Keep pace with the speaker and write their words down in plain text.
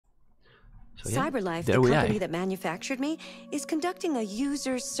So yeah, CyberLife, there the we company are. that manufactured me, is conducting a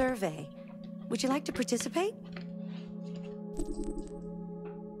user survey. Would you like to participate?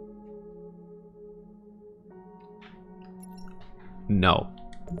 No.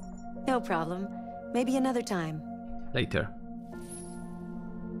 No problem. Maybe another time. Later.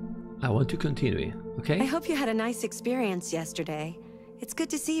 I want to continue, okay? I hope you had a nice experience yesterday. It's good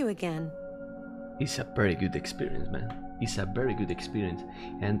to see you again. It's a very good experience, man. It's a very good experience.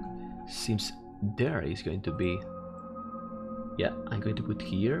 And seems there is going to be... Yeah, I'm going to put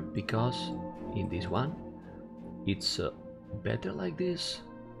here because in this one it's better like this.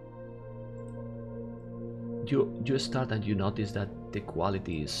 You start and you notice that the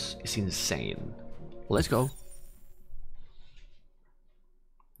quality is insane. Let's go.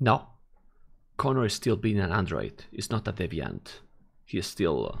 No, Connor is still being an android. It's not a deviant. He is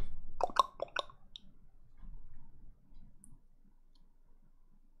still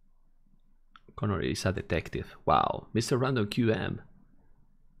Connor is a detective. Wow, Mr. Random QM.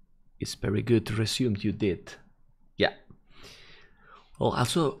 It's very good to resume you did. Yeah. Well,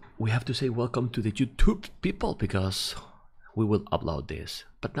 also, we have to say welcome to the YouTube people because we will upload this.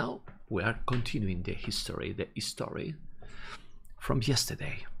 But now we are continuing the history from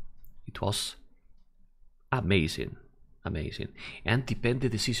yesterday. It was amazing, amazing. And depend the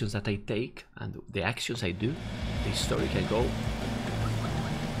decisions that I take and the actions I do, the story can go.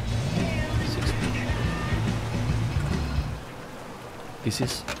 This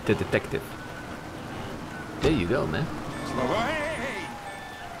is the detective. There you go, man. Hey!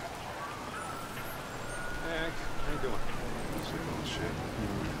 Heck, how you doing? Same old shit.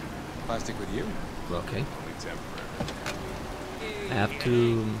 Plastic with you? Okay. Only temporary. I have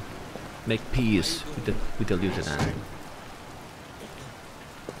to make peace with the lieutenant.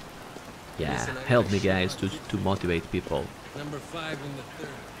 Yeah, help me guys to motivate people. Number 5 in the third.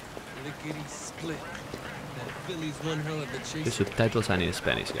 Lickety split. That Philly's one hell of a chase. The subtitles are in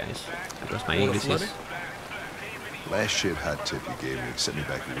Spanish, guys, because my English is... Last shit hot tip you gave me sent me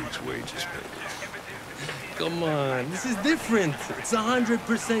back a week's wages, baby. Come on, this is different. It's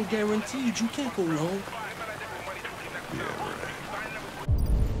 100% guaranteed. You can't go wrong. Yeah, right.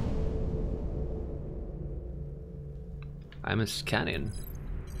 I'm scanning.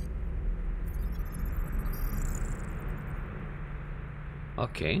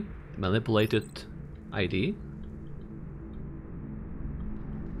 Okay, manipulated ID.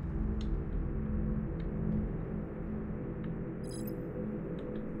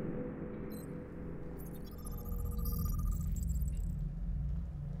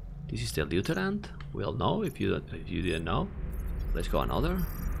 This is the lieutenant. We'll know if you didn't know. Let's go another.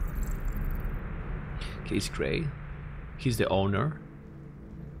 Case Gray. He's the owner.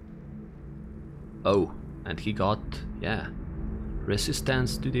 Oh, and he got, yeah,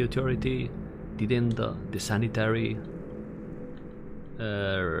 resistance to the authority. Didn't the sanitary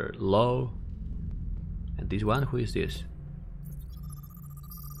law. And this one, who is this?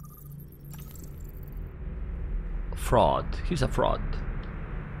 Fraud. He's a fraud.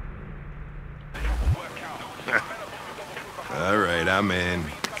 All right, I'm in.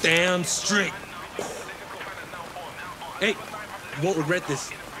 Damn straight. Hey, you won't regret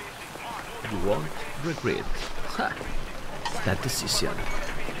this. You won't regret that decision.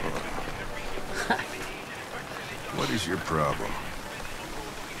 What is your problem?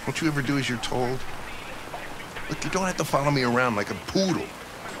 Don't you ever do as you're told? Look, you don't have to follow me around like a poodle.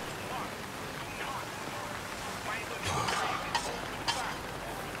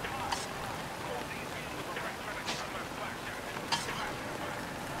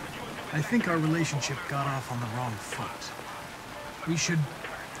 I think our relationship got off on the wrong foot. We should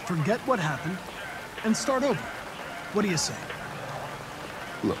forget what happened and start over. What do you say?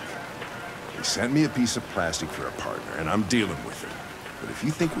 Look, they sent me a piece of plastic for a partner, and I'm dealing with it. But if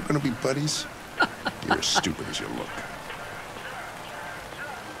you think we're gonna be buddies, you're as stupid as you look.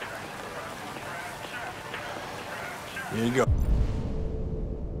 Here you go.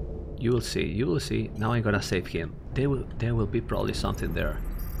 You will see, you will see. Now I'm gonna save him. There will be probably something there.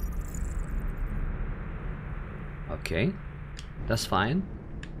 Okay, that's fine.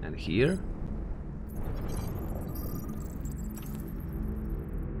 And here,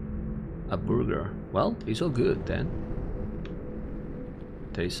 a burger. Well, it's all good then.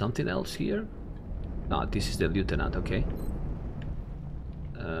 There is something else here. No, this is the lieutenant. Okay.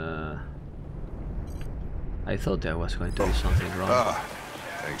 I thought there was going to be something wrong. Ah,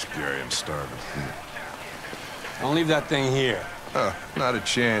 thanks, Gary. I'm starving. Don't leave that thing here. Not a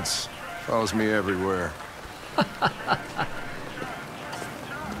chance. Follows me everywhere.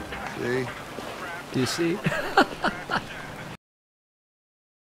 See? Do you see?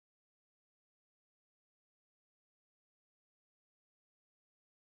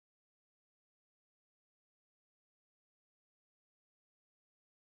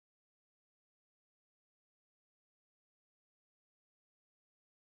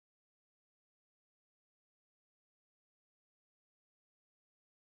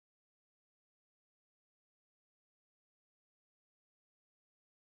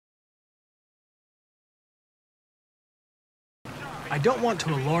 I don't want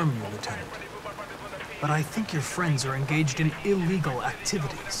to alarm you, Lieutenant, but I think your friends are engaged in illegal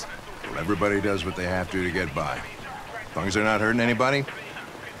activities. Well, everybody does what they have to get by. As long as they're not hurting anybody,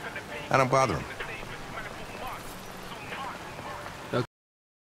 I don't bother them.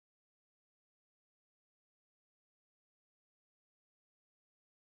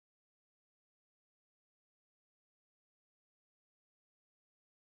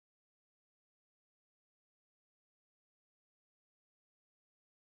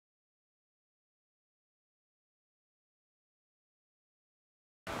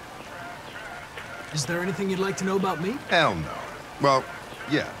 Is there anything you'd like to know about me? Hell no. Well,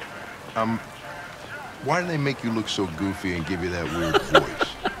 yeah. Why do they make you look so goofy and give you that weird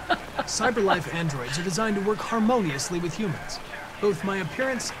voice? Cyberlife androids are designed to work harmoniously with humans. Both my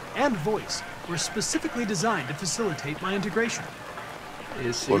appearance and voice were specifically designed to facilitate my integration.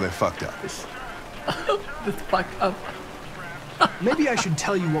 Well, they fucked up. The fuck up. Maybe I should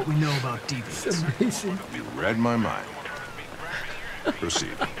tell you what we know about deviants. Amazing. You read my mind.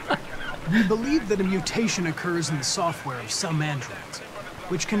 Proceed. We believe that a mutation occurs in the software of some androids,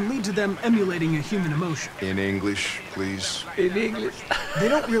 which can lead to them emulating a human emotion. In English, please. In English. They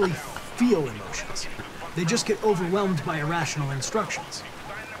don't really feel emotions. They just get overwhelmed by irrational instructions,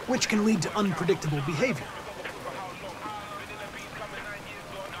 which can lead to unpredictable behavior.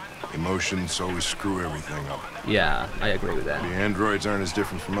 Emotions always screw everything up. Yeah, I agree with that. The androids aren't as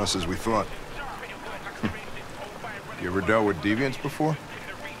different from us as we thought. You ever dealt with deviants before?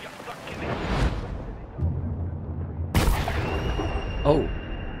 Oh.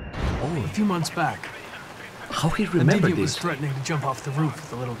 A few months back, How he a remembered deviant was this? threatening to jump off the roof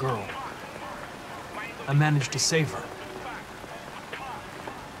with a little girl. I managed to save her.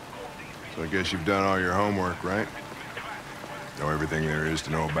 So I guess you've done all your homework, right? Know everything there is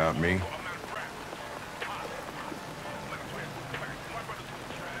to know about me?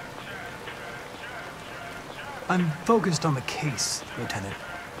 I'm focused on the case, Lieutenant.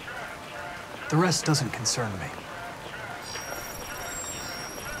 The rest doesn't concern me.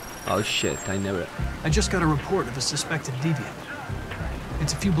 Oh shit, I never... I just got a report of a suspected deviant.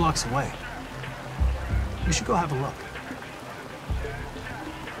 It's a few blocks away. You should go have a look.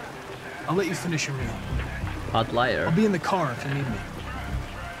 I'll let you finish your meal. Hot liar. I'll be in the car if you need me.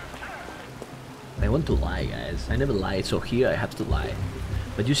 I want to lie, guys. I never lied, so here I have to lie.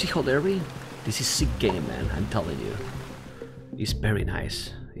 But you see how Derby? This is sick game, man. I'm telling you. It's very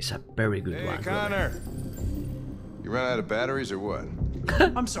nice. It's a very good Hey, one. Connor! You ran out of batteries or what?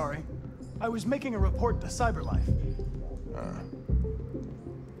 I'm sorry. I was making a report to Cyberlife.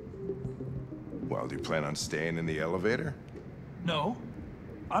 Well, do you plan on staying in the elevator? No.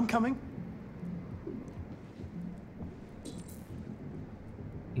 I'm coming.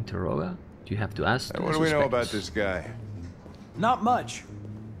 Interroga? Do you have to ask? What do we know about this guy? Not much.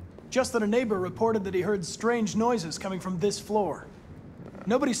 Just that a neighbor reported that he heard strange noises coming from this floor.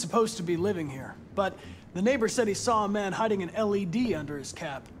 Nobody's supposed to be living here, but the neighbor said he saw a man hiding an LED under his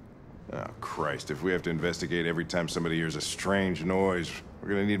cap. Oh, Christ, if we have to investigate every time somebody hears a strange noise, we're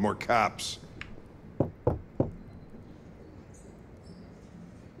gonna need more cops.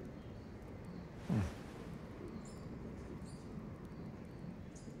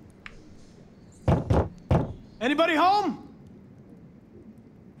 Anybody home?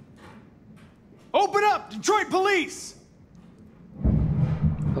 Open up, Detroit police!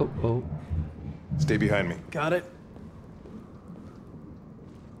 Oh, oh. Stay behind me. Got it.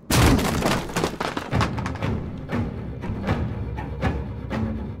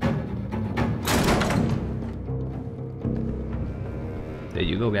 There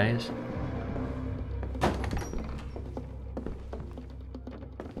you go, guys.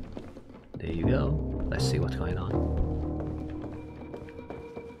 There you go. Let's see what's going on.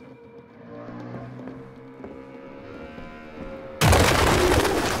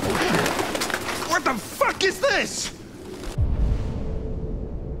 What the fuck is this?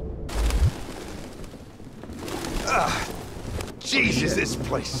 Jesus, this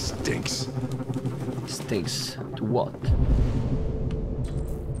place stinks. Stinks to what?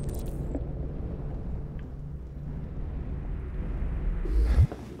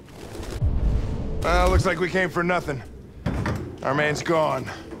 Well, looks like we came for nothing. Our man's gone.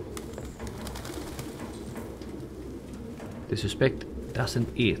 The suspect doesn't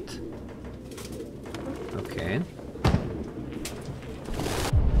eat. Okay.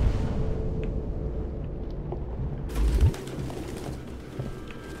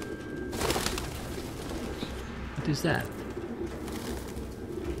 What is that?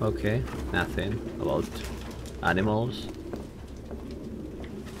 Okay, nothing about animals.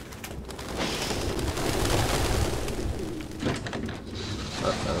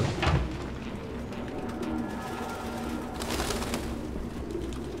 Uh-oh.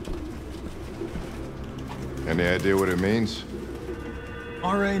 Any idea what it means?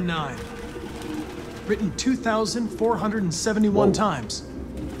 RA9. Written 2,471 times.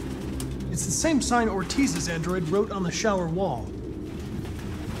 It's the same sign Ortiz's android wrote on the shower wall.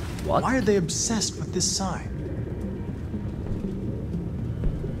 What? Why are they obsessed with this sign?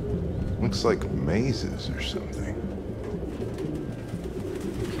 Looks like mazes or something.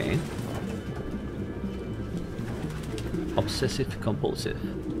 Okay. Obsessive compulsive.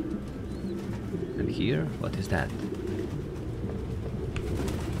 And here, what is that?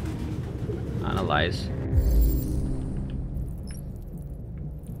 Analyze.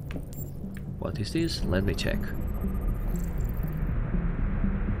 What is this? Let me check.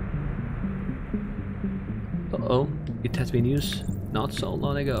 Uh-oh, it has been used not so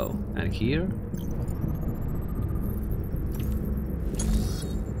long ago. And here?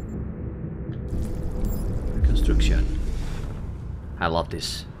 Reconstruction. I love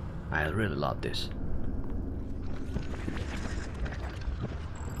this. I really love this.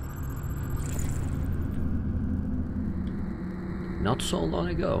 Not so long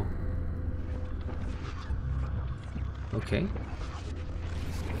ago. Okay.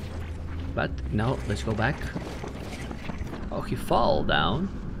 But now let's go back. Oh, he fall down.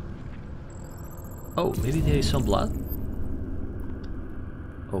 Oh, maybe there is some blood.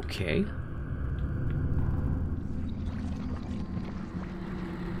 Okay.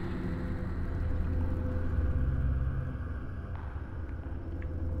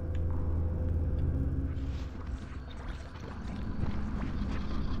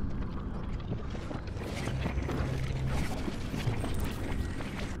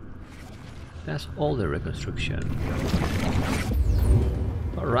 That's all the reconstruction.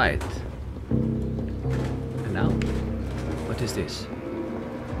 Alright. And now? What is this?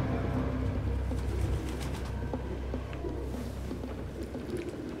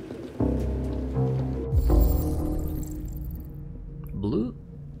 Blue?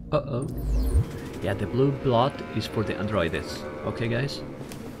 Uh-oh. Yeah, the blue blood is for the androids. Okay, guys?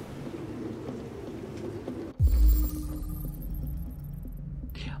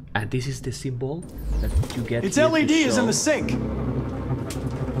 And this is the symbol that you get. Its LED is in the sink.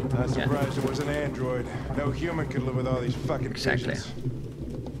 Not surprised it was an android. No human could live with all these fucking Exactly. visions.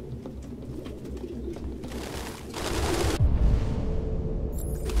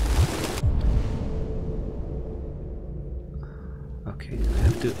 Okay, I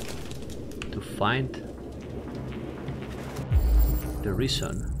have to find the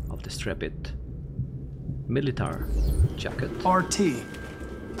reason of the strapped military jacket. RT.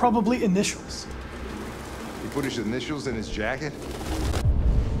 Probably initials. He put his initials in his jacket?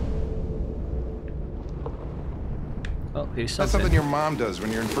 Oh, here's That's something. something your mom does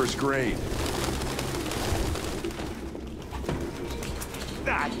when you're in first grade.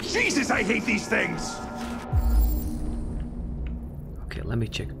 Ah, Jesus, I hate these things! Okay, let me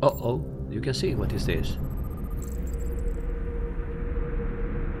check. Uh-oh, you can see what is this.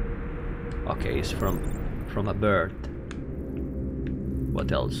 Okay, it's from a bird.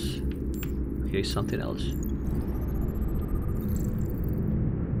 What else? Here's something else.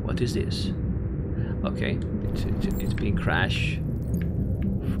 What is this? Okay, it's being crashed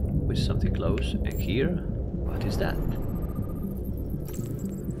with something close. And here, what is that?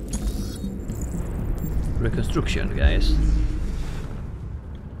 Reconstruction, guys.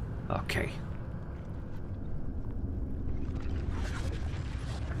 Okay.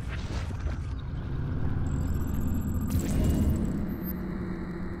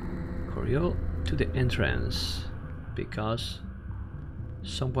 Corridor to the entrance, because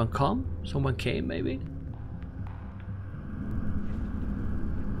someone came maybe.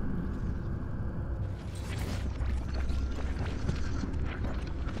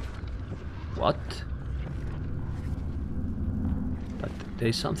 What? But there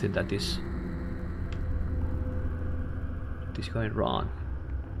is something that is going wrong.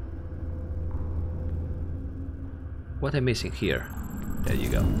 What am I missing here? There you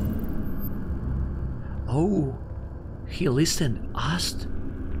go. Oh, he listened, asked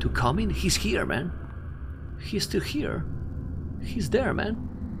to come in. He's here, man. He's still here. He's there, man.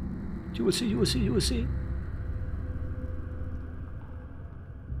 You will see, you will see, you will see.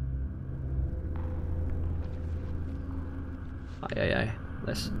 Aye.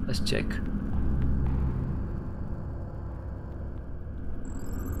 Let's check.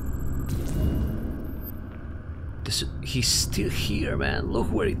 He's still here, man.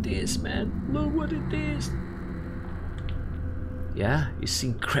 Look where it is, man. Look what it is. Yeah, it's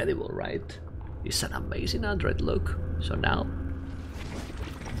incredible, right? It's an amazing android look. So now,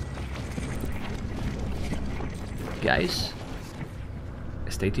 guys,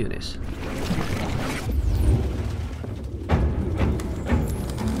 stay tuned.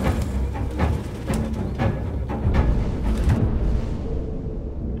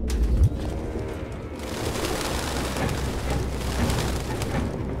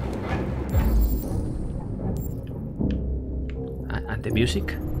 And the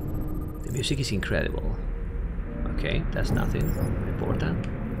music is incredible. Okay, that's nothing important.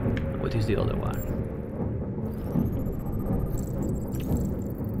 What is the other one?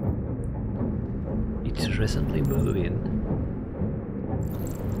 It's recently moving.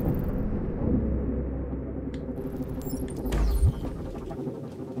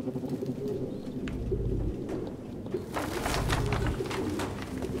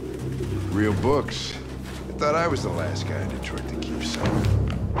 Real books. I thought I was the last guy in Detroit to keep some.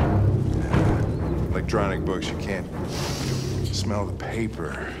 Electronic books, you can't smell the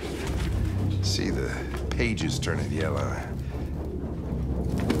paper. See the pages turning yellow.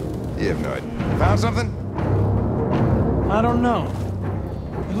 You have no idea. Found something? I don't know.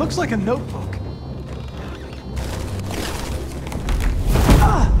 It looks like a notebook.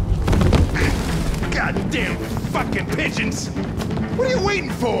 Goddamn fucking pigeons! What are you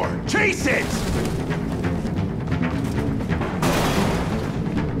waiting for? Chase it!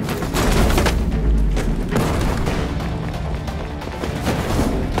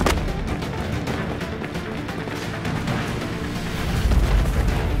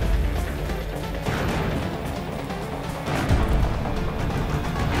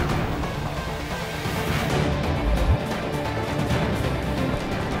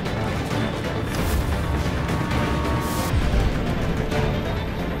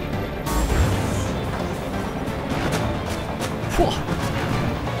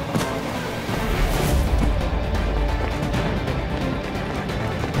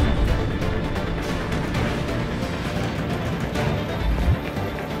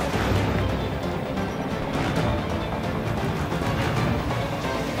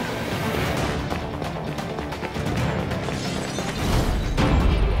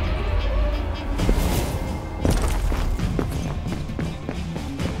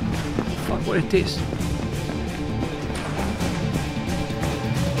 What it is?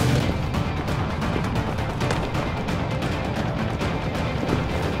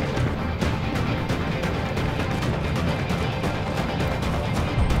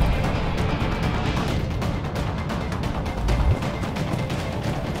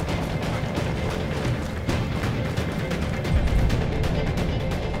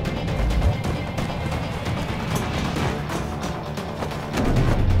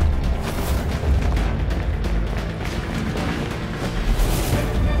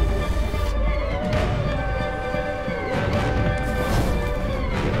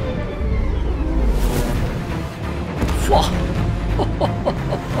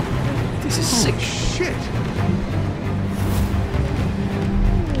 This is sick. Shit!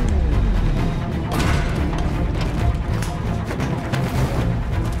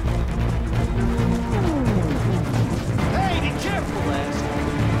 Hey, be careful, Les.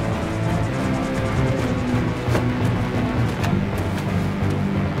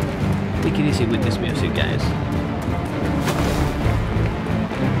 Take it easy with this music, guys.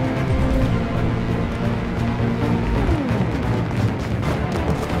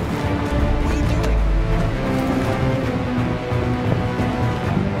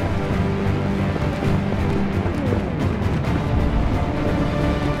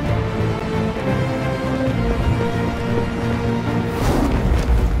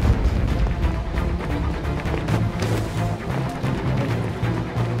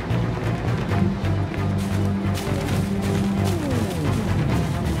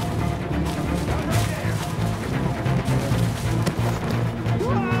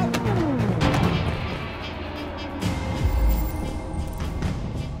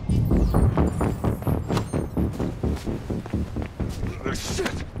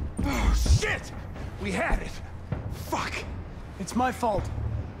 We had it! Fuck! It's my fault.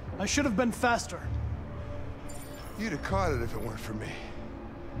 I should have been faster. You'd have caught it if it weren't for me.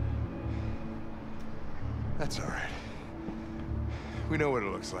 That's all right. We know what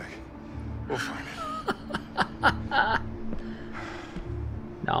it looks like. We'll find it.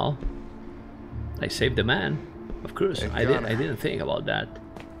 No. I saved the man. Of course. I didn't think about that.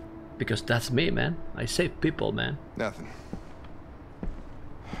 Because that's me, man. I save people, man. Nothing.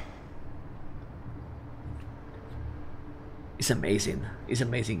 It's amazing. It's an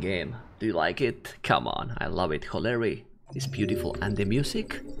amazing game. Do you like it? Come on, I love it. Hilary is beautiful and the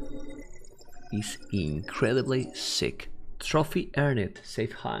music is incredibly sick. Trophy earned,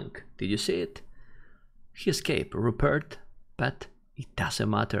 save Hank. Did you see it? He escaped, Rupert, but it doesn't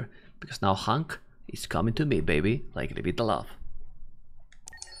matter because now Hank is coming to me, baby, like a bit of love.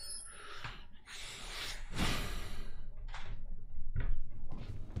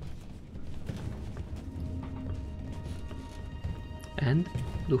 And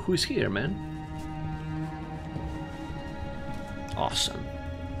look who's here, man. Awesome.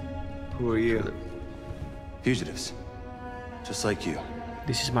 Who are you? Fugitives. Just like you.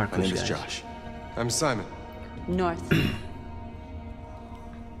 This is Marcus, My name is guys. Josh. I'm Simon. North.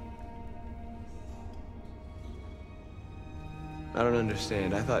 I don't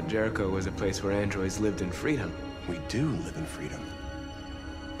understand. I thought Jericho was a place where androids lived in freedom. We do live in freedom.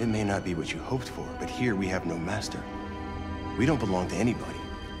 It may not be what you hoped for, but here we have no master. We don't belong to anybody.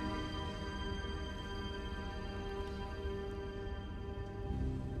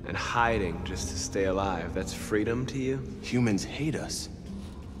 And hiding just to stay alive, that's freedom to you? Humans hate us.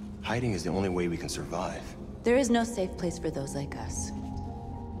 Hiding is the only way we can survive. There is no safe place for those like us.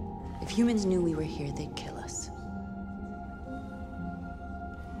 If humans knew we were here, they'd kill us.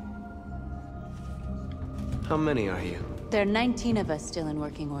 How many are you? There are 19 of us still in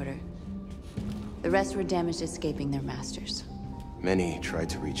working order. The rest were damaged escaping their masters. Many tried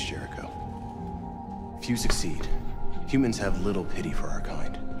to reach Jericho. Few succeed. Humans have little pity for our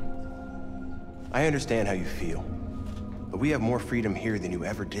kind. I understand how you feel, but we have more freedom here than you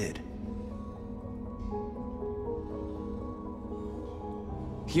ever did.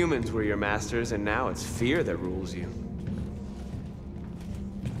 Humans were your masters, and now it's fear that rules you.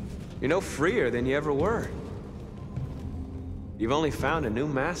 You're no freer than you ever were. You've only found a new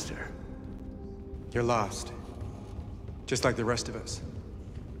master. You're lost. Just like the rest of us.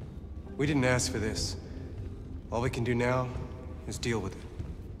 We didn't ask for this. All we can do now is deal with it.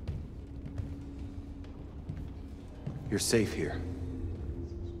 You're safe here.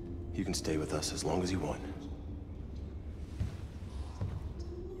 You can stay with us as long as you want.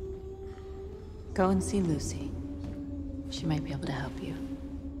 Go and see Lucy. She might be able to help you.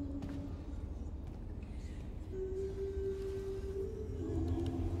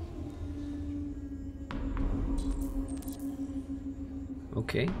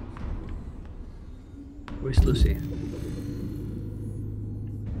 Okay. Where's Lucy?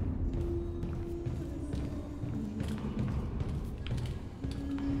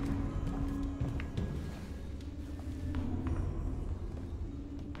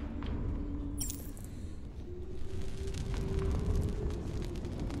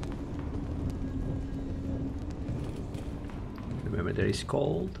 Remember, there is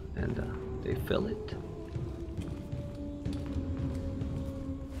cold and they fill it.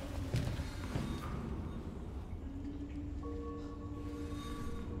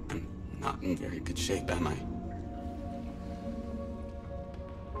 Not in very good shape, am I?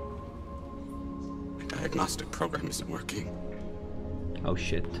 My diagnostic program isn't working. Oh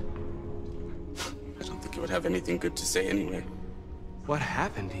shit. I don't think it would have anything good to say anyway. What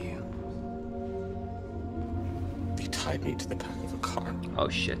happened to you? They tied me to the back of a car. Oh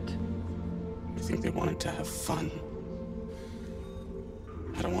shit. I think they wanted to have fun.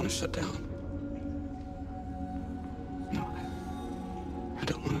 I don't want to shut down. No, I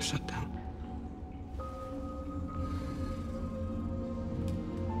don't want to shut down.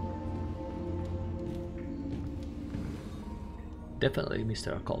 Definitely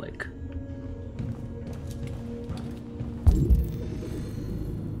Mr. Alcoholic.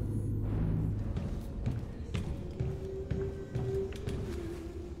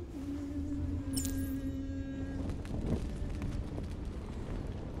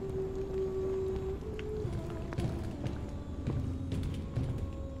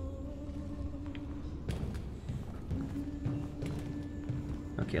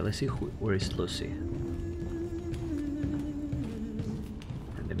 Okay, let's see where is Lucy.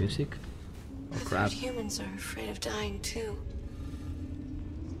 And the music? Oh crap. Humans are afraid of dying too.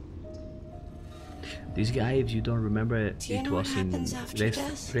 This guy, if you don't remember, Do you it know what was in happens after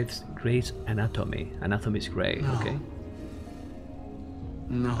death? Grey's Anatomy. Anatomy is Grey, No. okay?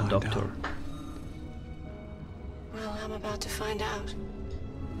 No, A I doctor. don't. Well, I'm about to find out.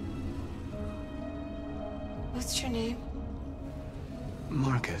 What's your name?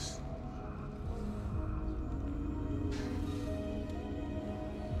 Marcus.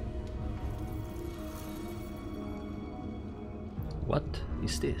 What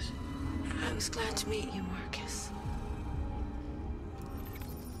is this? I was glad to meet you, Marcus.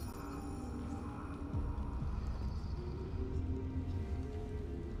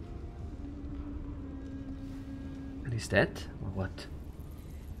 And is that or what?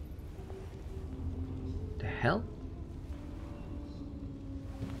 The hell?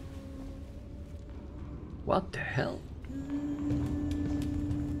 What the hell?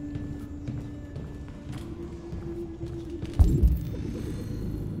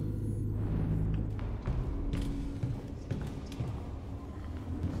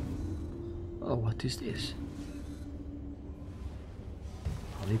 Oh, what is this?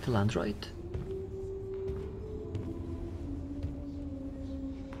 A little android?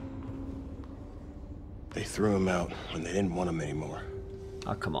 They threw him out when they didn't want him anymore.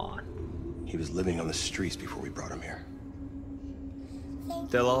 Oh, come on. He was living on the streets before we brought him here.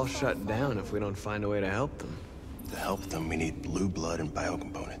 They'll all shut down if we don't find a way to help them. To help them, we need blue blood and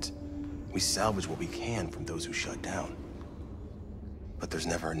biocomponents. We salvage what we can from those who shut down. But there's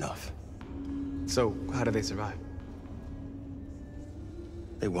never enough. So, how do they survive?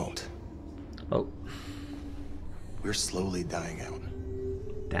 They won't. Oh. We're slowly dying out.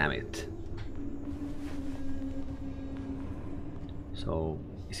 Damn it. So,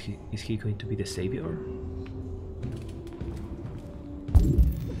 is he going to be the savior?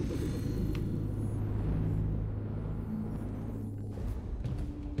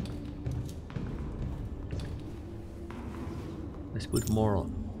 Let's put more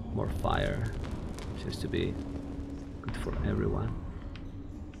fire. Seems to be good for everyone.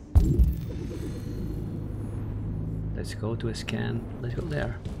 Let's go to a scan. Let's go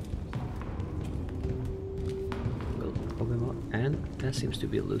there. We'll open more. And that seems to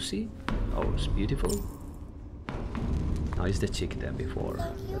be Lucy. Oh, it's beautiful. No, it's the chick there before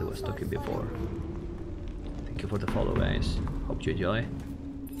that I was talking before. Thank you for the follow, guys. Hope you enjoy.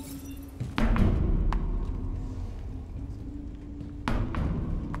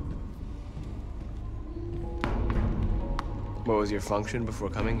 What was your function before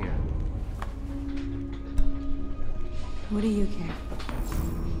coming here? What do you care?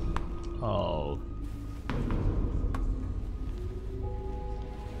 Oh.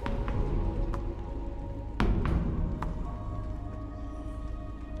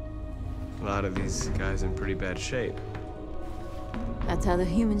 A lot of these guys in pretty bad shape. That's how the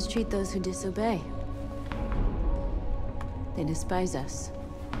humans treat those who disobey. They despise us.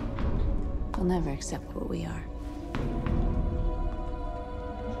 They'll never accept what we are.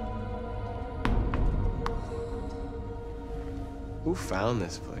 Who found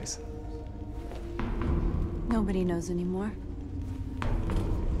this place? Nobody knows anymore.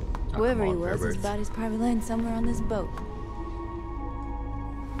 Whoever he was, his body's probably laying somewhere on this boat.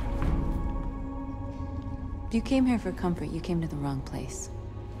 If you came here for comfort, you came to the wrong place.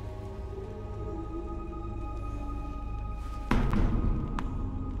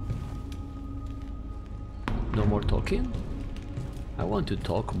 No more talking? I want to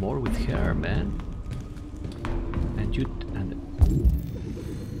talk more with her, man. And you and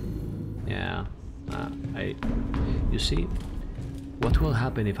yeah, you see, what will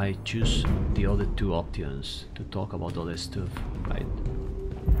happen if I choose the other two options to talk about all this stuff, right?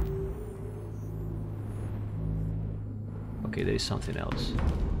 Okay, there is something else.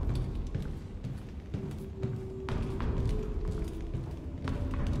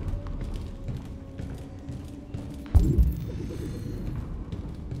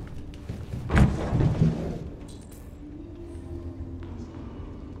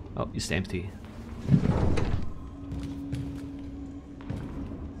 Oh, it's empty.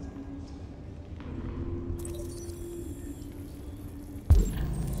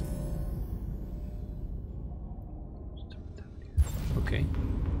 Okay.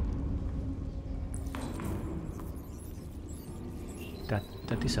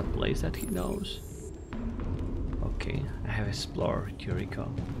 That is a place that he knows. Okay, I have explored Jericho.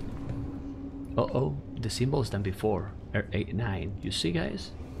 Oh, the symbols than before are 8, 9. You see,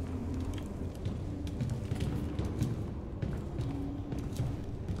 guys?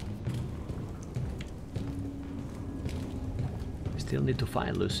 Still need to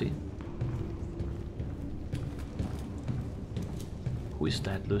find Lucy. Who is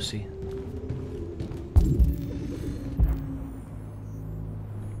that, Lucy?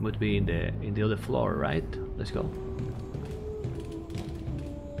 Would be in the other floor, right? Let's go.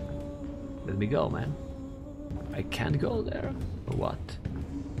 Let me go, man. I can't go there, or what?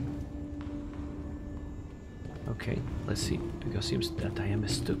 Okay, let's see, because it seems that I am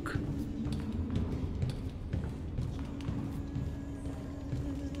stuck.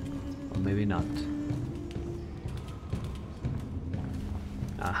 Or maybe not.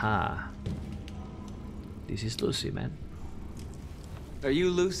 Aha. This is Lucy, man. Are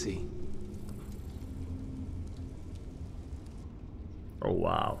you Lucy? Oh,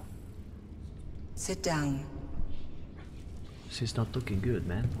 wow. Sit down. She's not looking good,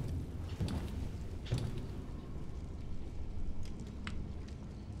 man.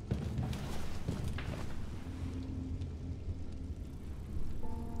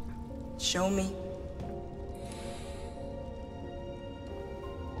 show me?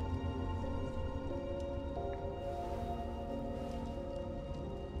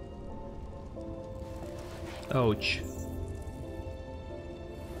 Ouch.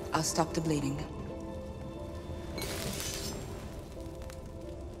 I'll stop the bleeding.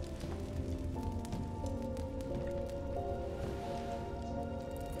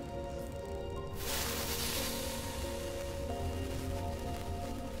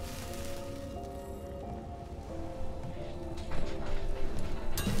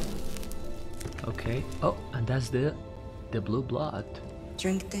 Okay. Oh, and that's the blue blood.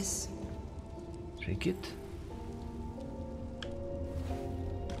 Drink this. Drink it.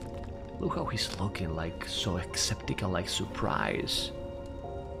 Look how he's looking, like so accepting and like surprised.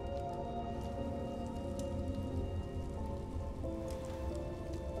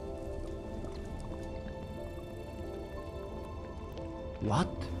 What?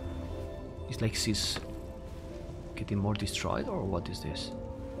 It's like she's getting more destroyed, or what is this?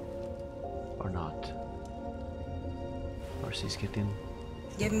 Or not? Or she's getting...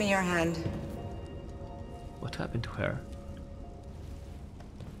 Give me your hand. What happened to her?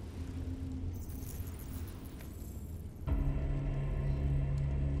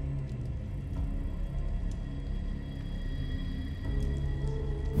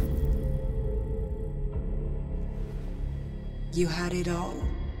 You had it all,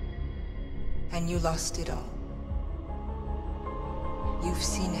 and you lost it all. You've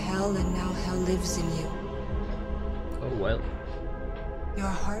seen hell, and now hell lives in you. Oh well. Your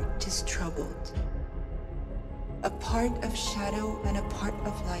heart is troubled. A part of shadow and a part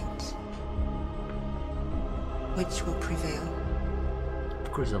of light. Which will prevail?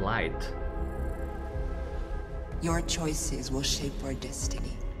 Of course, the light. Your choices will shape our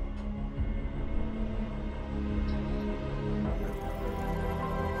destiny.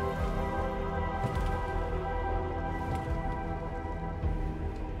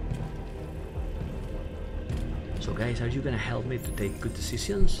 So guys, are you gonna help me to take good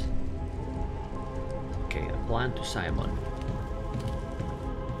decisions? Okay, a plan to Simon.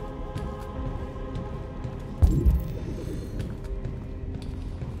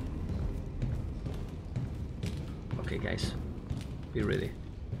 Okay guys, be ready.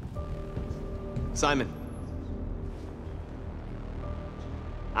 Simon.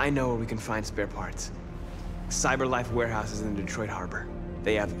 I know where we can find spare parts. CyberLife warehouses in the Detroit Harbor.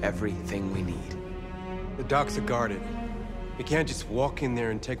 They have everything we need. The docks are guarded. We can't just walk in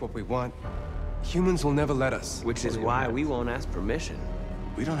there and take what we want. Humans will never let us. Which is why we won't ask permission.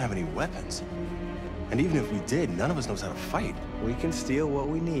 We don't have any weapons. And even if we did, none of us knows how to fight. We can steal what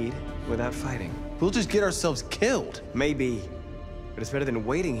we need without fighting. We'll just get ourselves killed. Maybe. But it's better than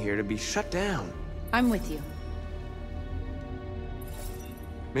waiting here to be shut down. I'm with you.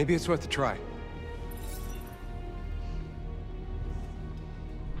 Maybe it's worth a try.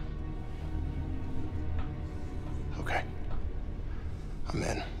 Okay. I'm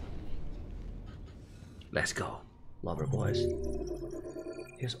in. Let's go, lover boys.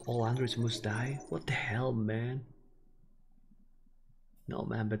 Yes, all androids must die. What the hell, man? No,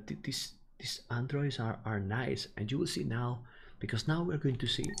 man, but these androids are nice, and you will see now, because now we're going to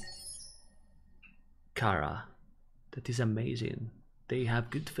see Kara. That is amazing. They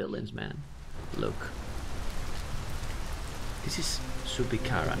have good feelings, man. Look. This is should be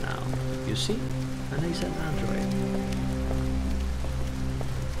Kara now. You see? And he's an android.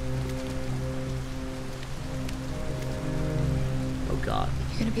 Oh god.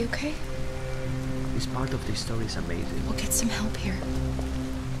 You gonna be okay? This part of the story is amazing. We'll get some help here.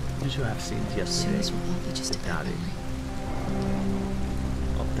 You should have seen yesterday. As soon as we'll all be just a bad memory.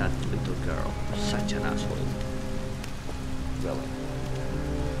 Of that little girl. Such an asshole. Really.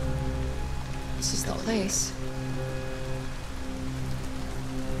 This is the place.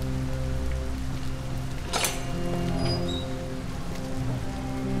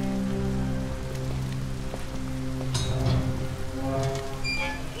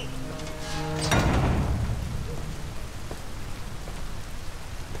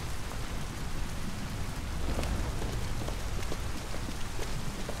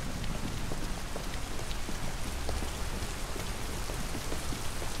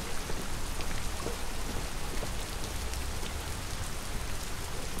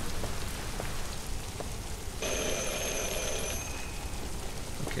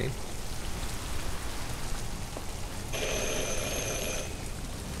 Okay.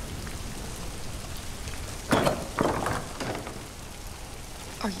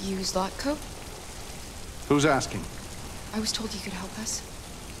 Are you Zlatko? Who's asking? I was told you could help us.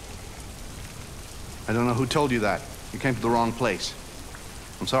 I don't know who told you that. You came to the wrong place.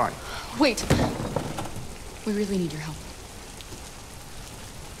 I'm sorry. Wait. We really need your help.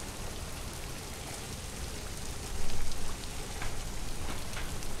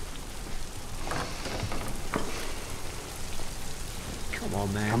 Come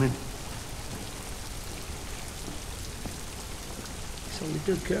on, man. Come in. It's a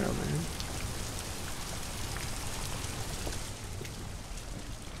little girl, man.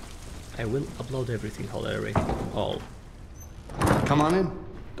 I will upload everything, all. Come on in.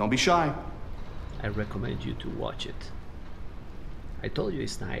 Don't be shy. I recommend you to watch it. I told you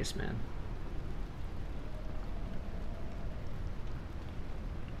it's nice, man.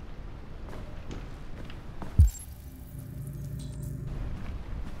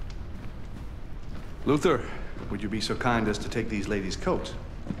 Luther, would you be so kind as to take these ladies' coats?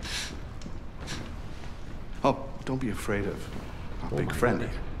 Oh, don't be afraid of our big friend.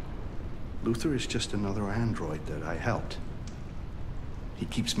 Luther is just another android that I helped. He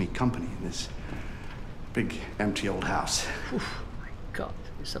keeps me company in this big, empty old house. Oof, my God,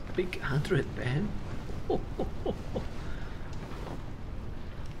 it's a big android, man.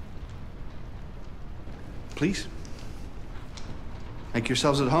 Please, make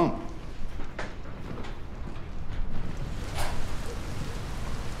yourselves at home.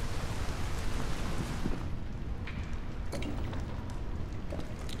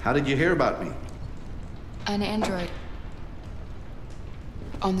 How did you hear about me? An android.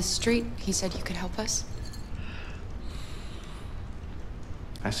 On the street, he said you could help us.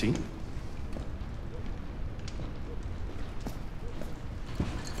 I see.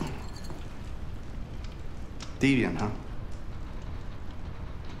 Deviant, huh?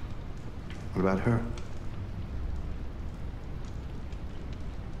 What about her?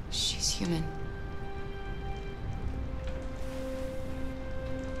 She's human.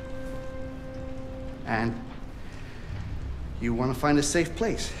 And you want to find a safe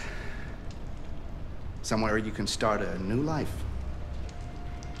place. Somewhere you can start a new life.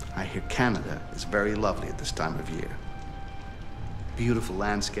 I hear Canada is very lovely at this time of year. Beautiful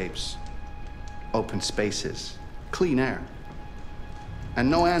landscapes, open spaces, clean air,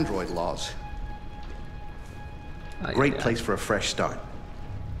 and no android laws. Great place for a fresh start.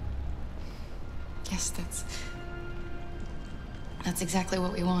 Yes, that's exactly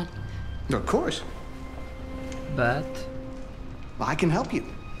what we want. Of course. But well, I can help you.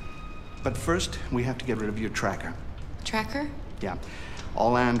 But first, we have to get rid of your tracker. Tracker? Yeah.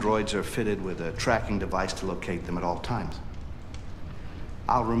 All androids are fitted with a tracking device to locate them at all times.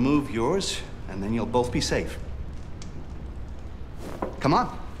 I'll remove yours, and then you'll both be safe. Come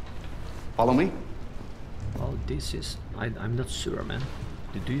on. Follow me. well, this is... I'm not sure, man.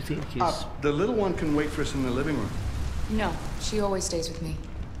 Do you think he's... The little one can wait for us in the living room. No, she always stays with me.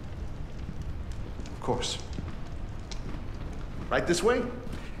 Of course. Right this way?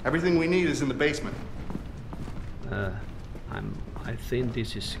 Everything we need is in the basement. I think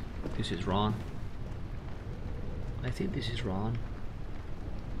this is wrong. I think this is wrong.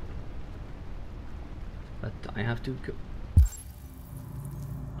 But I have to go.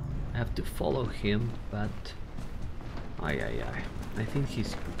 I have to follow him, but I think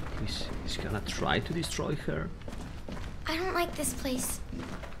he's gonna try to destroy her. I don't like this place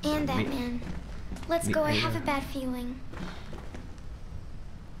and that man. Let's me go. I have either. a bad feeling.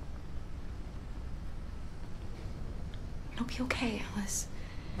 It'll be okay, Alice.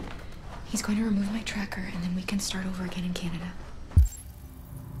 He's going to remove my tracker, and then we can start over again in Canada.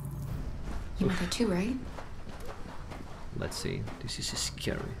 You want that too, right? Let's see. This is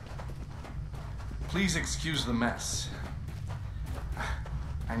scary. Please excuse the mess.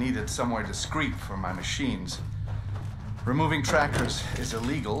 I needed somewhere discreet for my machines. Removing trackers is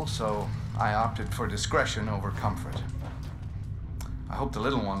illegal, so I opted for discretion over comfort. I hope the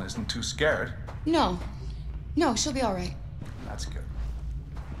little one isn't too scared. No. No, she'll be all right. That's good.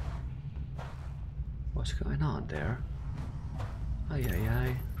 What's going on there?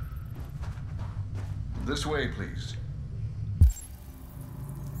 Ay. This way, please.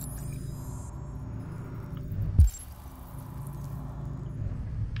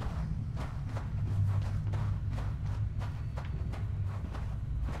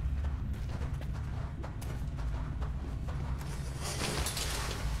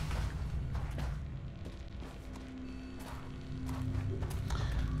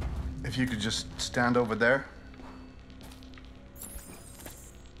 If you could just stand over there.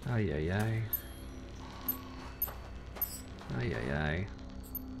 Ay.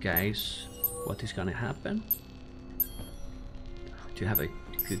 Guys, what is gonna happen? Do you have a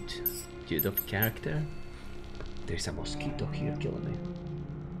good of character? There's a mosquito here killing me.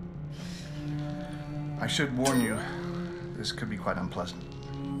 I should warn you, this could be quite unpleasant.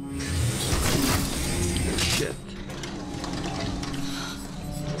 shit.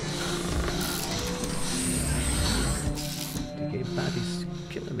 The game pad is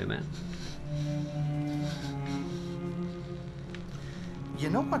killing me, man. You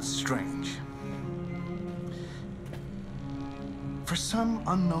know what's strange? For some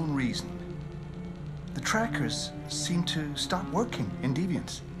unknown reason, the trackers seem to stop working in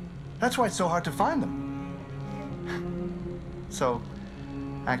Deviants. That's why it's so hard to find them. So,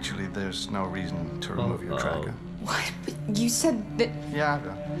 actually, there's no reason to remove your tracker. What? But you said that... Yeah,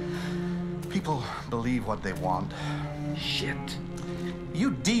 people believe what they want. Shit.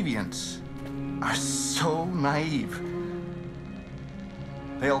 You Deviants are so naive.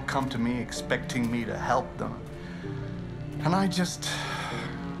 They'll come to me expecting me to help them. And I just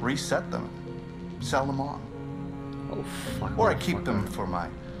reset them, sell them on. Oh, fuck. Or I keep them for my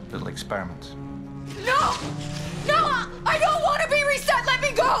little experiments. No! No! I don't want to be reset! Let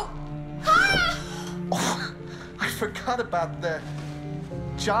me go! Ah! Oh, I forgot about the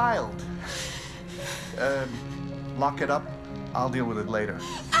child. Lock it up. I'll deal with it later.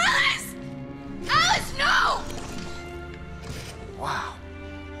 Alice! Alice, no! Wow.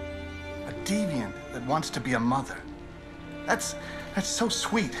 A deviant that wants to be a mother. That's so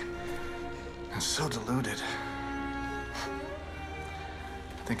sweet. And so deluded.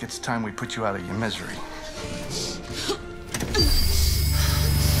 I think it's time we put you out of your misery.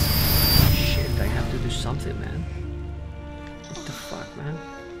 Shit, I have to do something, man. What the fuck, man?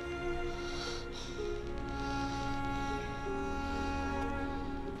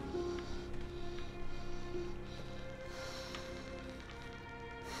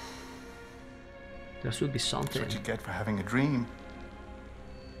 There should be something. That's what you get for having a dream.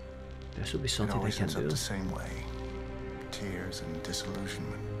 There should be something it always I can ends do. Up the same way. Tears and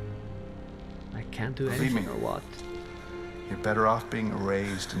disillusionment. I can't do Believe anything me, or what? You're better off being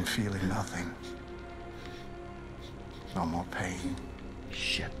erased and feeling nothing. No more pain.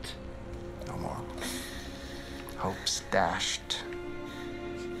 Shit. No more hopes dashed.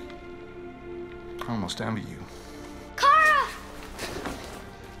 I almost envy you. Kara!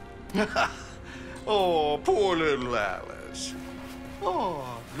 Oh, poor little Alice.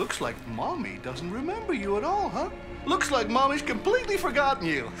 Oh, looks like Mommy doesn't remember you at all, huh? Looks like Mommy's completely forgotten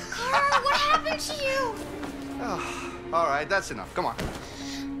you. Kara, what happened to you? Oh, all right, that's enough. Come on.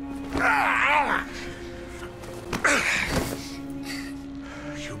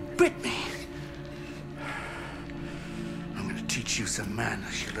 You bit me. I'm gonna teach you some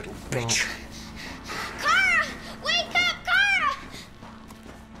manners, you little bitch. Kara! Wake up, Kara!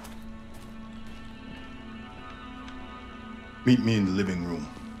 Meet me in the living room.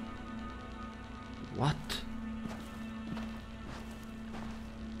 What?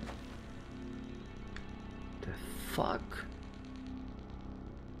 The fuck?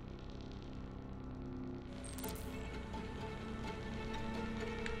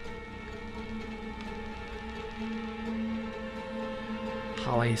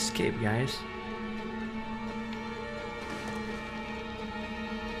 How I escape, guys?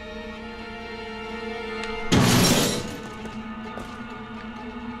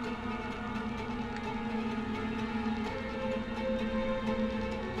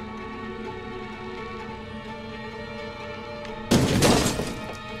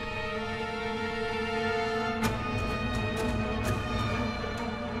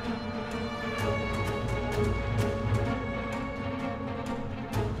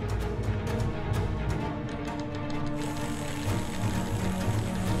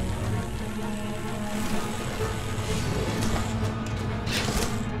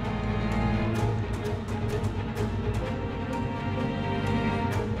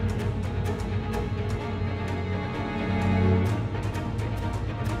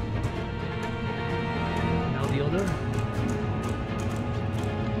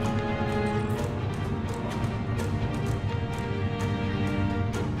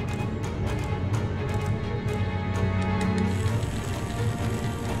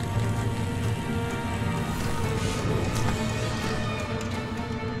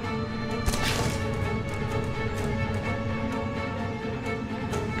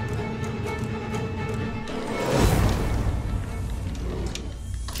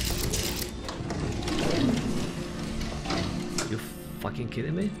 Fucking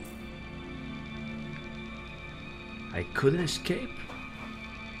kidding me? I couldn't escape?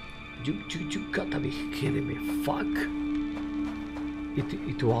 You gotta be kidding me. Fuck.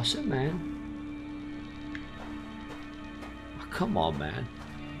 It wasn't, man. Oh, come on, man.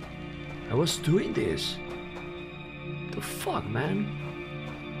 I was doing this. The fuck, man?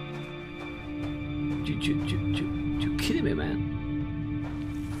 You kidding me, man?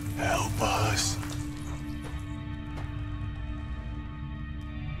 Help us.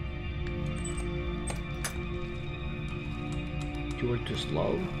 were too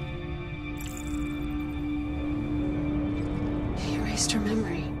slow. He erased her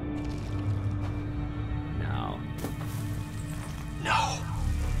memory. No. No.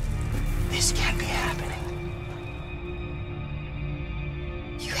 This can't be happening.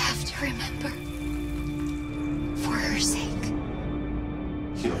 You have to remember. For her sake.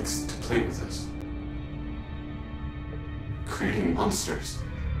 He likes to play with us. Creating monsters.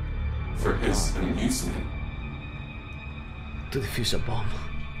 For his amusement. To defuse a bomb.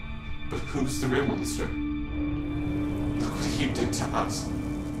 But who's the real monster? Look what he did to us.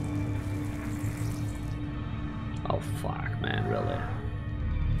 Oh fuck, man, really?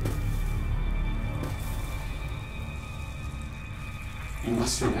 You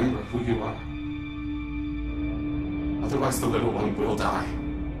must remember who you are. Otherwise the little one will die.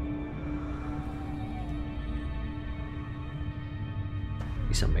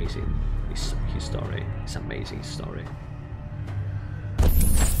 It's amazing. His story. It's amazing story.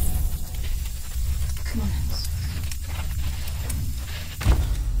 Come on, Alice.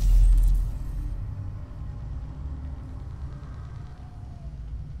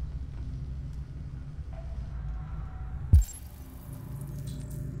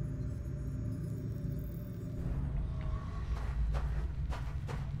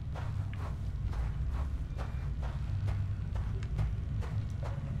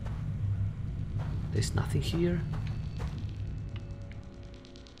 There's nothing here.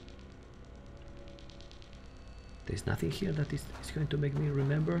 There's nothing here that is going to make me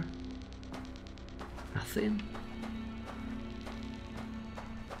remember. Nothing.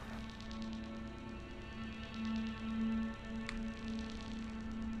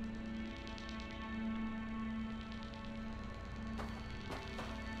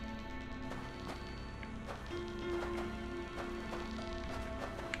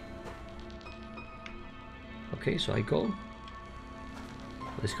 Okay, so I go.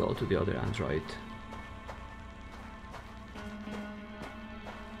 Let's go to the other android.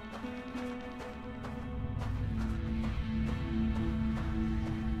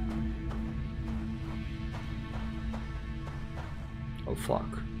 Oh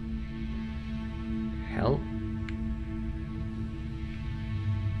fuck. Hell.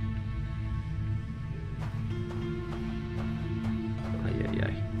 Ay, ay,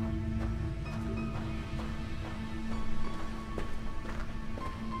 ay.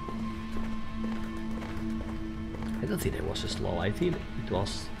 I don't think it was slow. I think it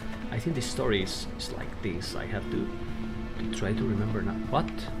was. I think the story is like this. I have to try to remember now. What?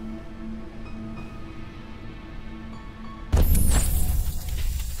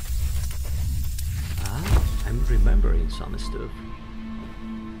 Ah, I'm remembering some stuff.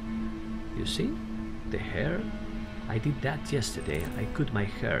 You see? The hair? I did that yesterday. I cut my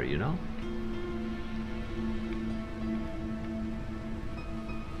hair, you know?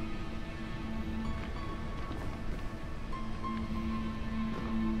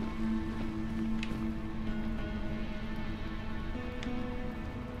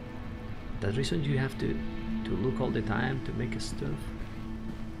 That reason you have to look all the time to make stuff.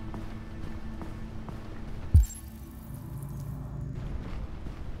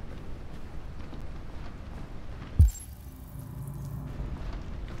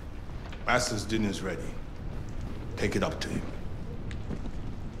 Master's dinner's ready. Take it up to him.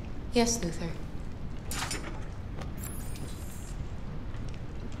 Yes, Luther.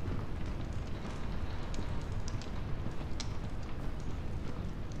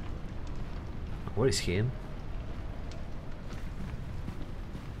 Where is him?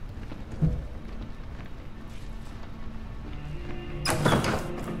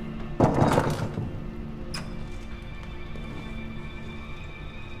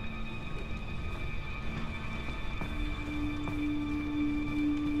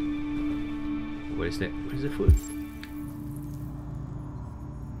 Where's the food?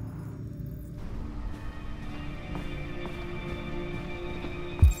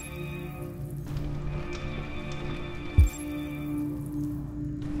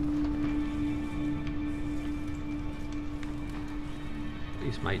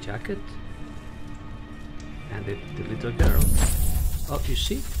 Is my jacket and the little girl. Oh, you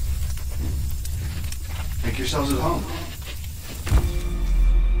see? Make yourselves at home.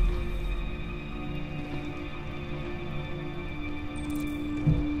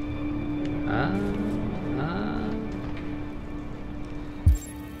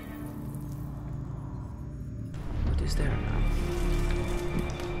 What is there now?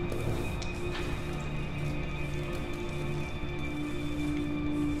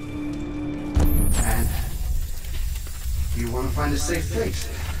 And you want to find a safe place.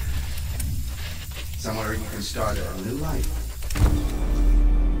 Somewhere you can start a new life.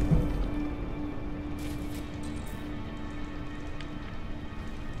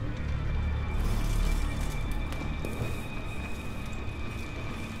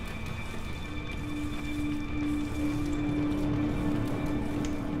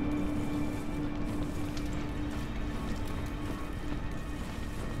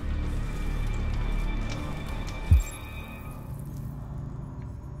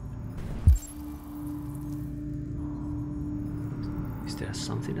 Is there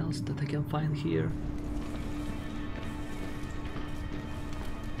something else that I can find here?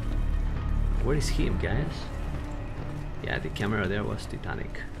 Where is him, guys? Yeah, the camera there was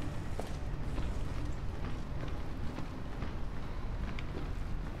Titanic.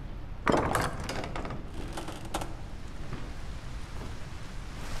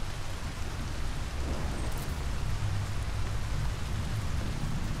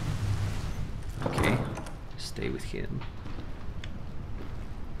 Okay, stay with him.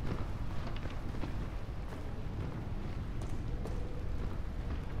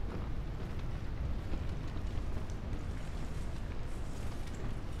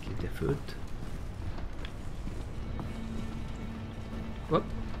 Keep the food. Whoop.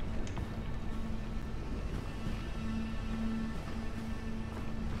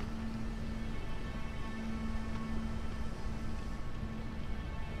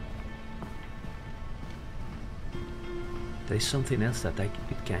 There is something else that it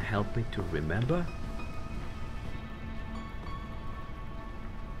can help me to remember.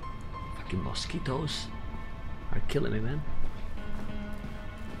 Fucking mosquitoes are killing me, man.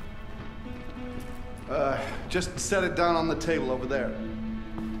 Just set it down on the table over there.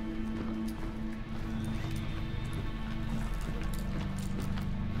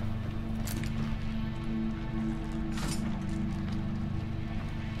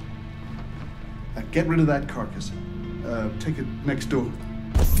 Get rid of that carcass. Take it next door.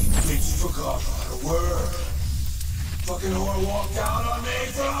 Bitch took off on a word. Fucking whore walked out on me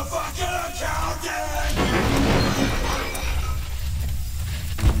for a fucking accountant!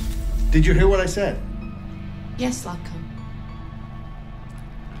 Did you hear what I said? Yes, Latko.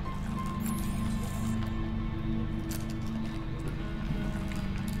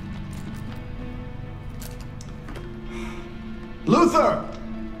 Luther!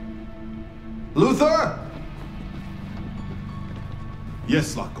 Luther!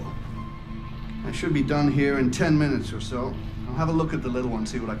 Yes, Latko. I should be done here in 10 minutes or so. I'll have a look at the little one,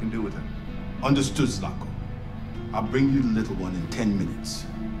 see what I can do with it. Understood, Latko. I'll bring you the little one in 10 minutes.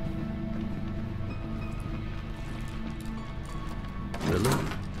 Really?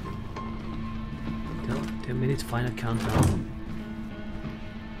 10 minutes final countdown.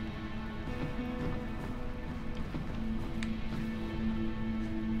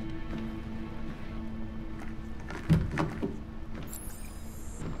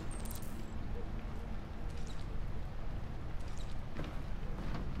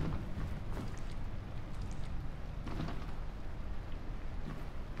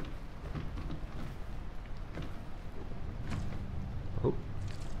 Oh.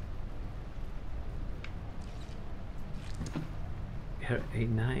 Here,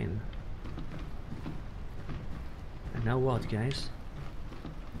 8-9. And now what, guys?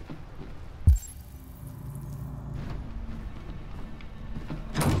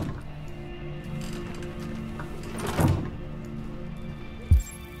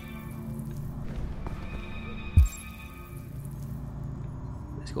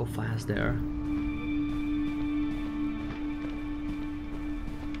 Let's go fast there.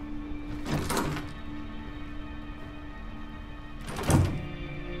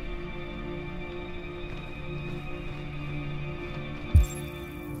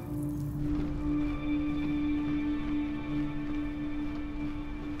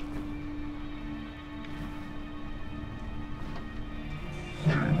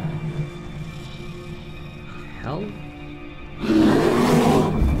 Hell?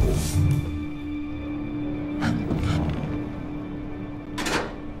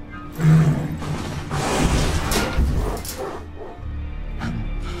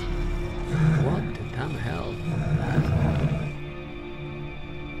 What the damn hell?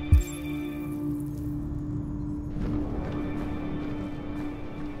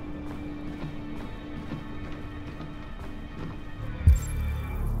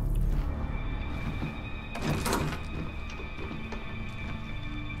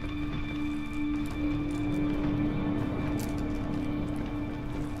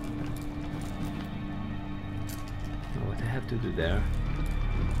 What I have to do there?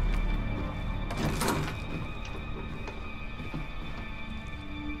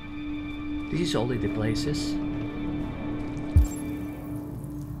 This is only the places.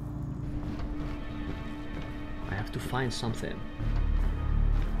 I have to find something.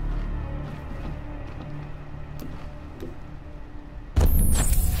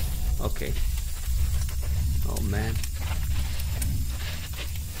 Okay. Oh man.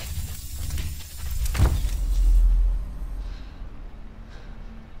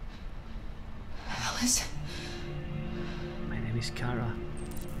 Alice? My name is Kara.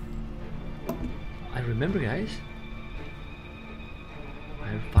 I remember, guys.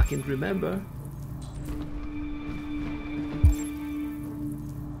 fucking remember.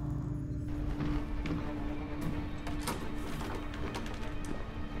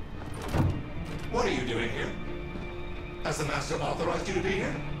 What are you doing here? Has the Master authorized you to be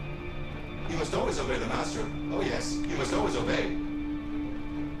here? You must always obey the Master. Oh yes, you must always obey.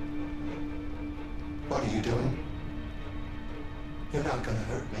 What are you doing? You're not gonna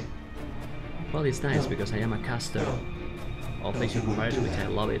hurt me. Well, it's nice because I am a caster of Asian Empires, which I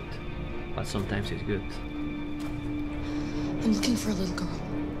love it, but sometimes it's good. I'm looking for a little girl.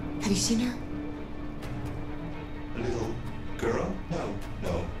 Have you seen her? A little girl? No,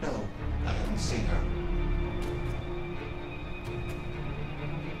 no, no. I haven't seen her.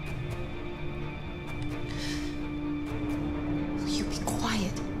 Will you be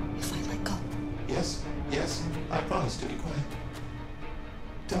quiet if I let go? Yes, yes, I promise to be quiet.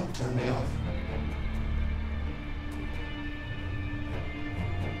 Don't turn me off.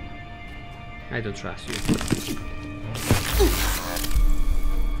 I don't trust you.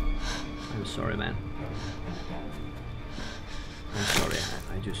 I'm sorry, man. I'm sorry,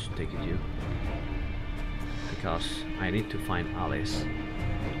 I just take it you. Because I need to find Alice.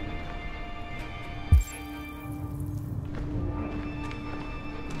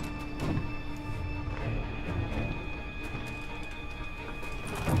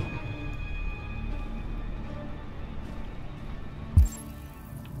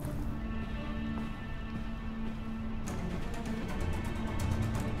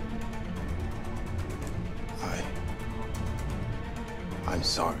 I'm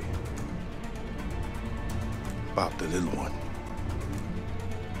sorry. About the little one.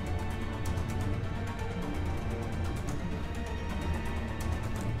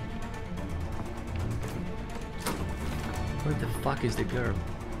 Where the fuck is the girl?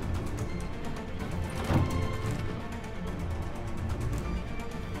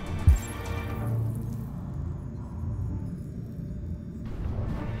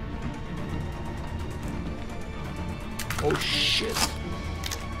 Oh shit!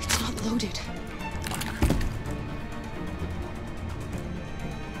 It's not loaded.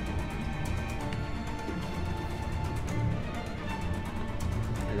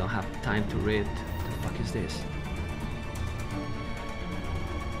 I don't have time to read. What the fuck is this?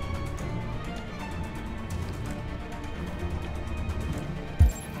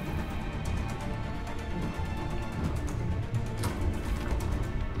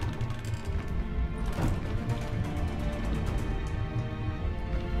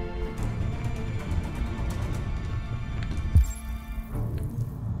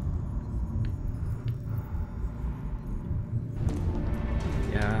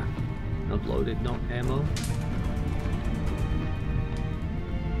 Yeah, not loaded, no ammo.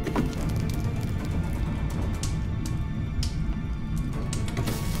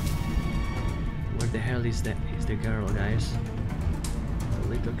 Where the hell is the girl, guys? The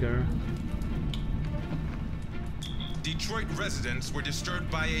little girl. Detroit residents were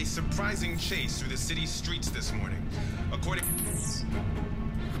disturbed by a surprising chase through the city's streets this morning. According...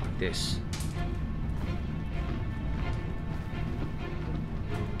 Fuck this.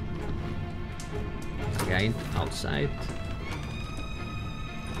 Guy outside.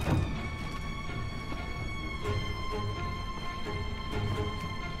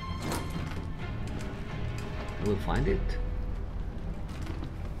 I will find it.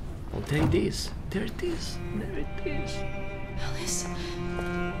 Oh, there it is. There it is. There it is. Alice.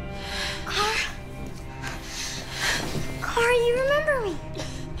 Clara, you remember me?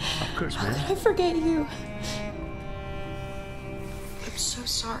 Of course, How man. could I forget you? I'm so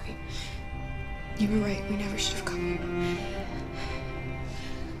sorry. You were right. We never should have come.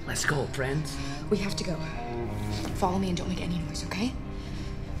 Let's go, friends. We have to go. Follow me and don't make any noise, okay?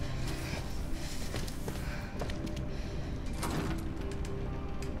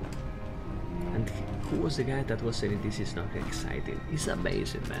 And who was the guy that was saying this is not exciting? It's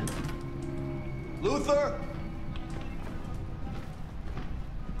amazing, man. Luther!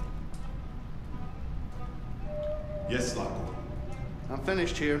 Yes, Zacco. I'm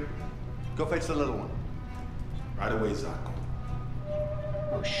finished here. Go fetch the little one. Right away, Zacco.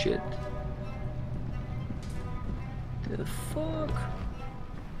 Oh shit. The fuck?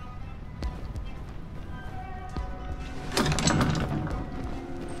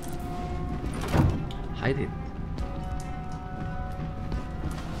 Hide it.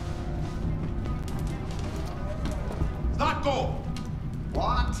 Zacco!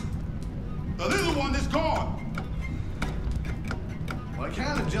 What? The little one is gone! Well, it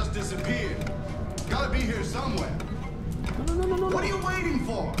can't have just disappeared. It's gotta be here somewhere. No. What are you waiting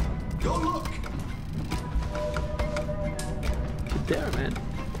for? Go look. There, man.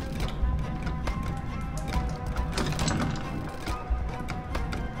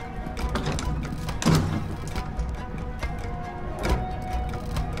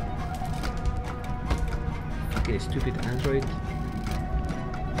 Android.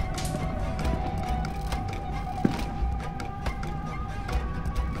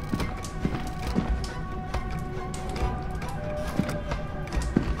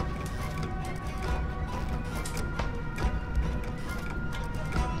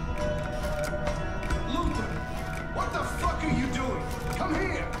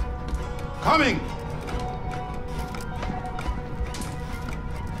 Coming!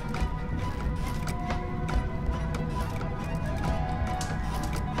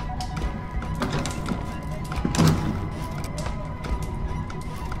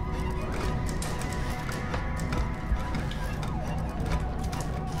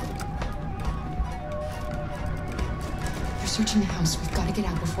 They're searching the house. We've got to get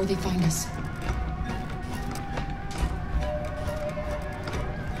out before they find us.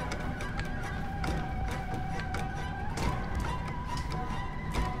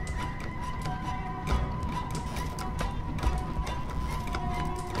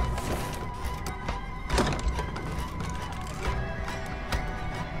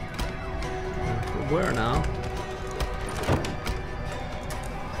 Where now?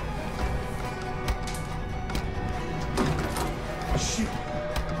 Shit!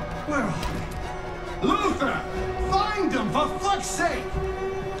 Where are they? Luther! Find them, for fuck's sake!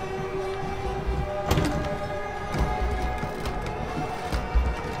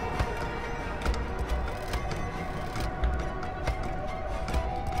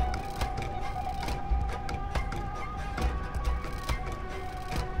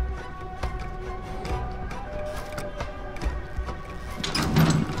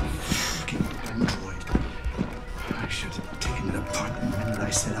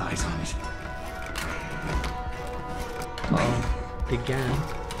 Set eyes on it. Again.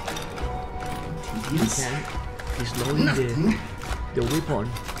 He's loading the weapon.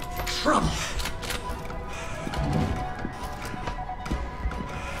 Trouble.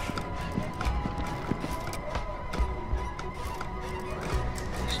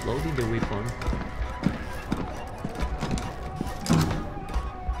 He's loading the weapon.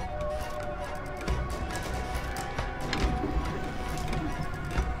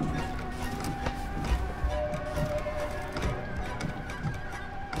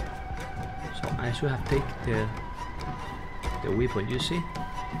 I should have taken the weapon, you see?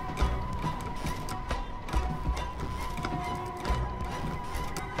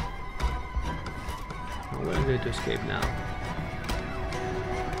 We're going to escape now.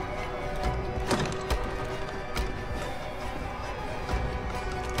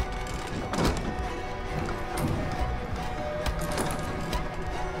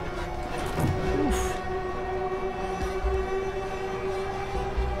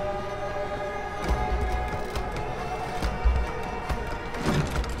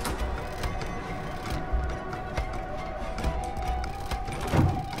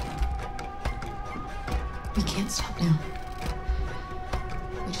 We can't stop now.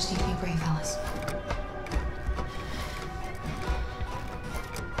 We just need to be brave, Alice.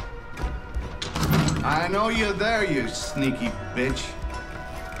 I know you're there, you sneaky bitch.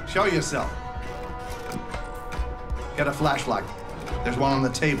 Show yourself. Get a flashlight. There's one on the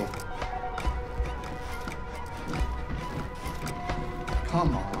table.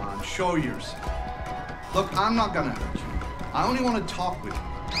 Come on, show yourself. Look, I'm not gonna hurt you. I only want to talk with you.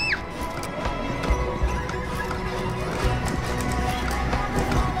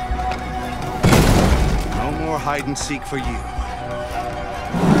 No more hide and seek for you.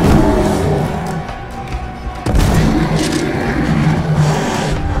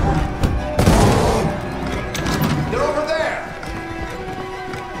 They're over there.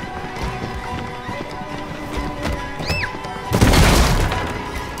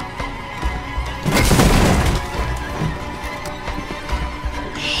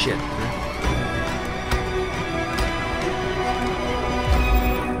 Shit, man.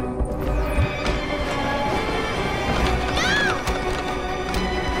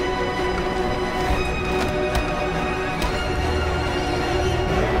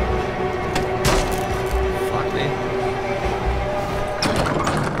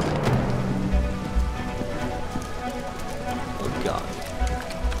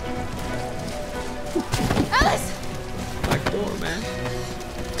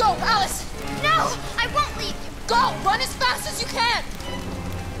 Go! Run as fast as you can!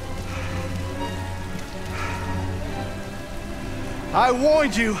 I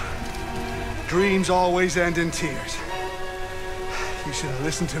warned you. Dreams always end in tears. You should have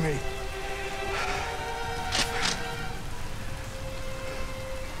listened to me.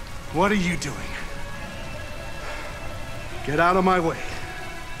 What are you doing? Get out of my way.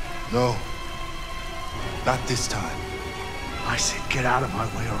 No. Not this time. I said get out of my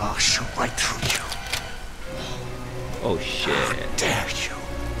way or I'll shoot right through you. Oh shit. How dare you?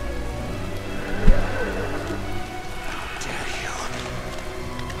 How dare you?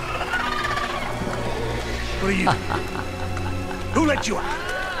 What are you? Who let you out?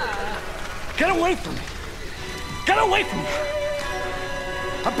 Get away from me! Get away from me!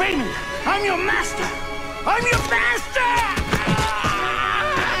 Obey me! I'm your master! I'm your master!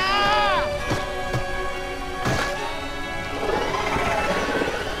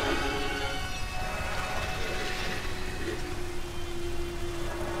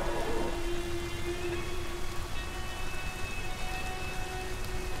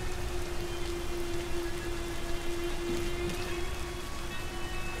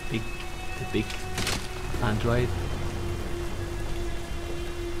 Big android.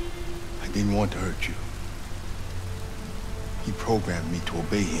 I didn't want to hurt you. He programmed me to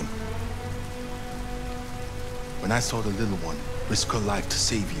obey him. When I saw the little one risk her life to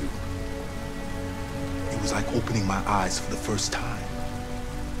save you, it was like opening my eyes for the first time.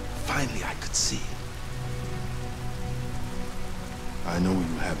 Finally, I could see. I know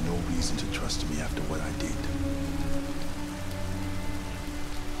you have no reason to trust me after what I did.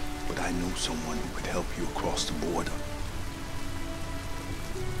 But I know someone who could help you across the border.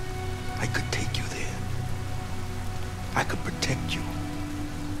 I could take you there. I could protect you.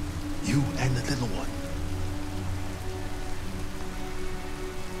 You and the little one.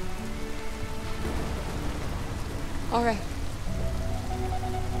 All right.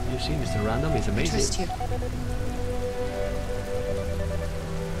 You see, Mr. Random is amazing. I trust you.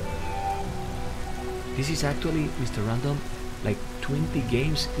 This is actually, Mr. Random, like 20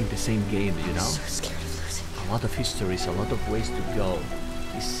 games in the same game, you know? I'm so scared of losing. A lot of histories, a lot of ways to go.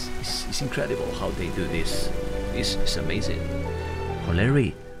 It's incredible how they do this. It's amazing. Oh,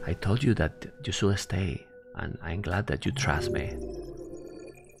 Larry, I told you that you should stay, and I'm glad that you trust me.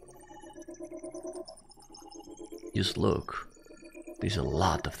 Just look. There's a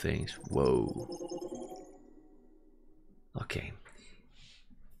lot of things. Whoa. Okay.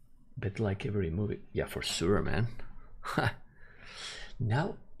 Bet like every movie. Yeah, for sure, man.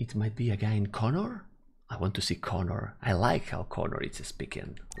 Now it might be a guy in Connor. I want to see Connor. I like how Connor is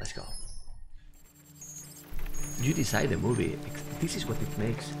speaking. Let's go. You decide the movie. This is what it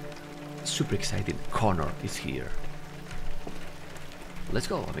makes super exciting. Connor is here. Let's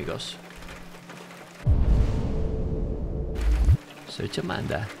go, amigos. Search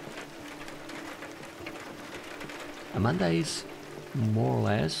Amanda. Amanda is more or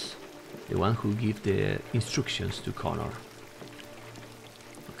less the one who gives the instructions to Connor.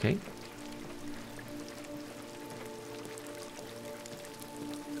 Okay?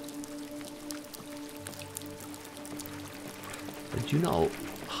 But you know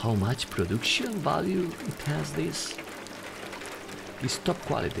how much production value it has this? It's top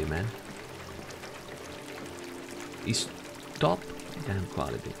quality, man. It's top damn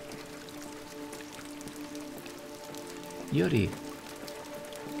quality. Yuri, you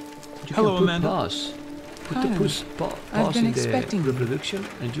Hello, can put Amanda. pause. Put Hi. the pause in the reproduction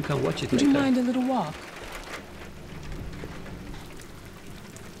and you can watch it Would later. you mind a little walk?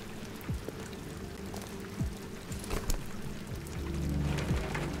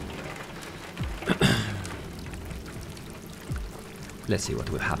 Let's see what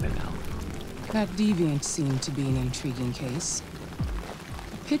will happen now. That deviant seemed to be an intriguing case.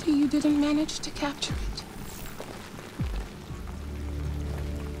 Pity you didn't manage to capture it.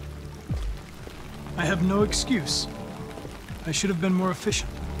 I have no excuse. I should have been more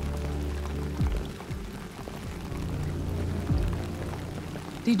efficient.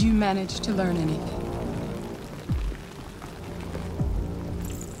 Did you manage to learn anything?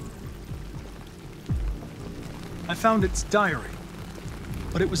 I found its diary,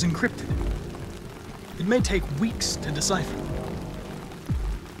 but it was encrypted. It may take weeks to decipher.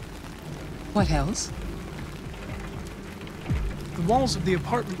 What else? The walls of the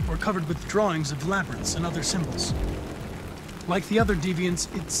apartment were covered with drawings of labyrinths and other symbols. Like the other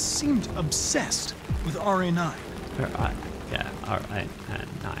deviants, it seemed obsessed with RA9. Yeah,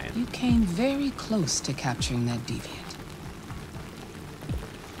 RA9. You came very close to capturing that deviant.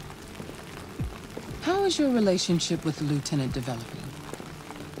 How is your relationship with the Lieutenant developing?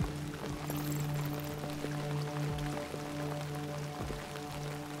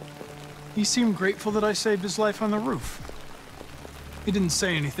 He seemed grateful that I saved his life on the roof. He didn't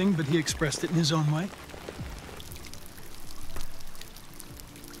say anything, but he expressed it in his own way.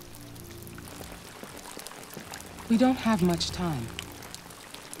 We don't have much time.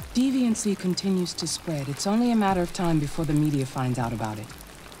 Deviancy continues to spread. It's only a matter of time before the media finds out about it.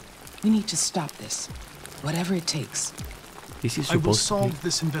 We need to stop this, whatever it takes. This is I will supposed to be... solve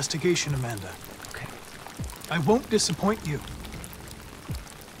this investigation, Amanda. Okay. I won't disappoint you.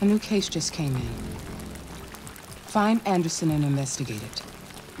 A new case just came in. Find Anderson and investigate it.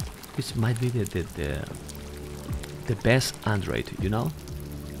 This might be the best android, you know?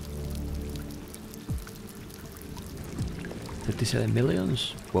 37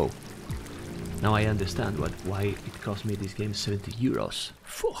 millions? Whoa. Now I understand why it cost me this game 70 euros.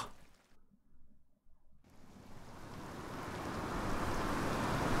 Phew.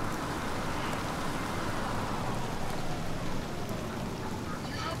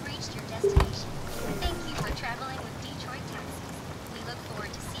 You have reached your destination. Thank you for traveling with Detroit Taxis. We look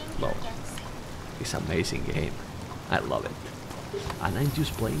forward to seeing you again soon. It's an amazing game. I love it. And I'm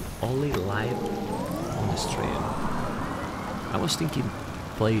just playing only live on the stream. I was thinking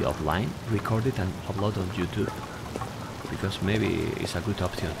play offline, record it and upload on YouTube, because maybe it's a good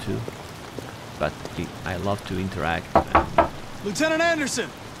option too. But I love to interact and Lieutenant Anderson!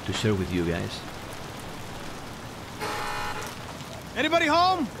 to share with you guys. Anybody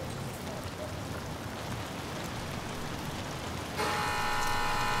home?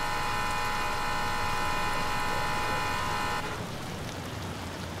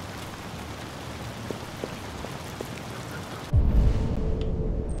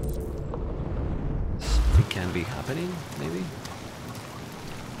 Can be happening, maybe?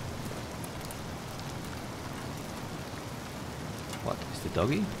 What is the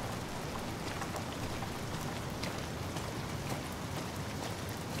doggy?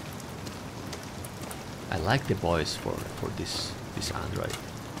 I like the voice for this android.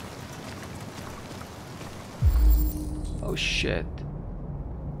 Oh shit.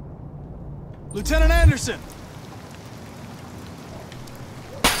 Lieutenant Anderson!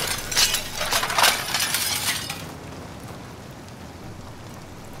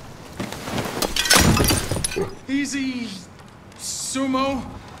 Easy, Sumo.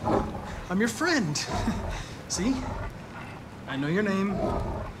 I'm your friend. See? I know your name.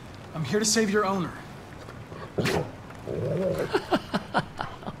 I'm here to save your owner. Oh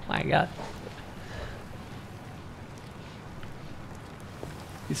my god.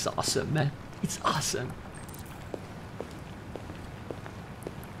 It's awesome, man. It's awesome.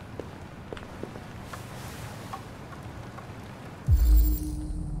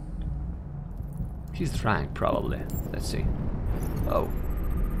 He's drunk, probably. Let's see. Oh.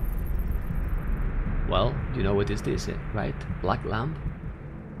 Well, you know what is this, right? Black Lamb?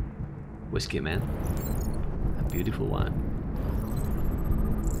 Whiskey Man. A beautiful one.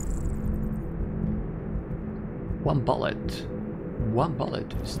 One bullet. One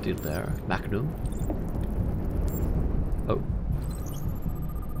bullet is still there. Magnum. Oh.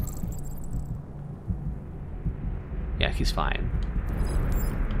 Yeah, he's fine.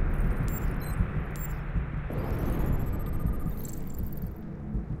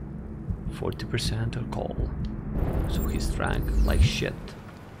 %, alcohol. So he's drunk like shit.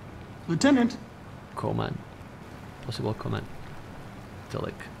 Lieutenant. Command. Possible command.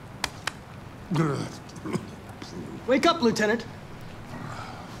 Telic. Wake up, Lieutenant.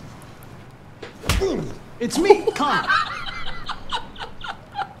 It's me, Connor.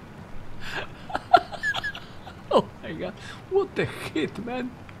 Oh my god. What the hit,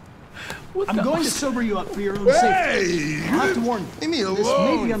 man? What I'm going to sober you up for your own safety. I'll have to warn you. Leave me This may be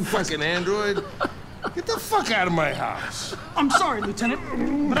alone, unpleasant. fucking android. Get the fuck out of my house. I'm sorry,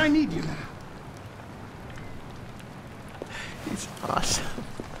 Lieutenant, but I need you. He's awesome.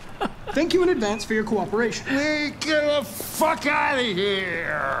 Thank you in advance for your cooperation. Get the fuck out of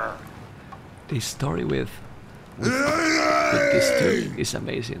here. The story with this two is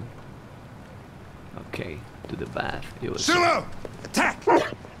amazing. Okay, to the bath. It was Sumo! Attack!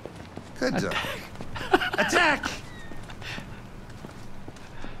 Good dog. Attack!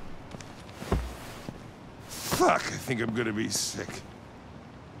 Fuck, I think I'm gonna be sick.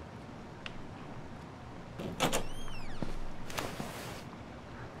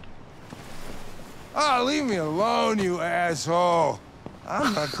 Oh, leave me alone, you asshole.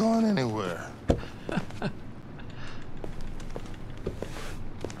 I'm not going anywhere.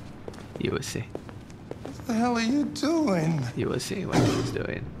 You will see. What the hell are you doing? You will see what he's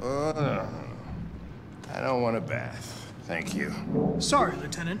doing. I don't want a bath. Thank you. Sorry,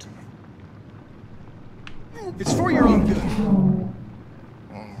 Lieutenant. It's for your own good.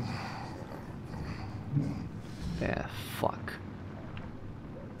 Yeah, fuck.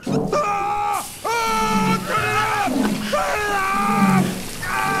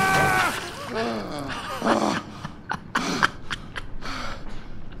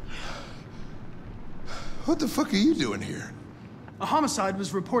 What the fuck are you doing here? A homicide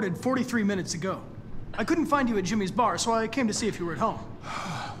was reported 43 minutes ago. I couldn't find you at Jimmy's bar, so I came to see if you were at home.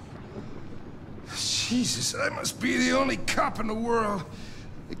 Jesus, I must be the only cop in the world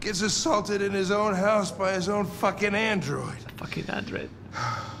that gets assaulted in his own house by his own fucking android. Fucking android.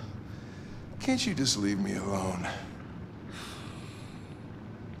 Can't you just leave me alone?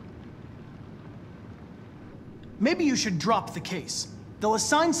 Maybe you should drop the case. They'll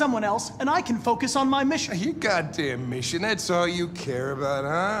assign someone else, and I can focus on my mission. Your goddamn mission, that's all you care about,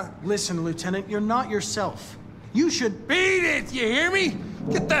 huh? Listen, Lieutenant, you're not yourself. You should... Beat it, you hear me?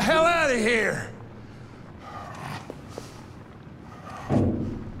 Get the hell out of here!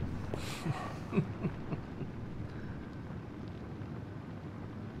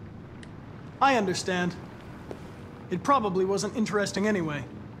 I understand. It probably wasn't interesting anyway.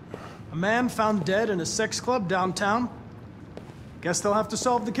 A man found dead in a sex club downtown. Guess they'll have to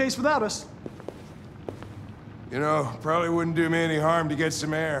solve the case without us. You know, probably wouldn't do me any harm to get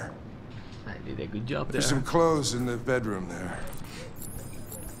some air. I did a good job there. There's some clothes in the bedroom there.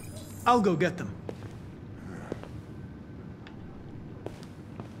 I'll go get them.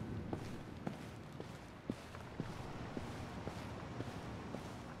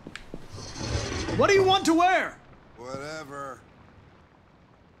 What do you want to wear? Whatever.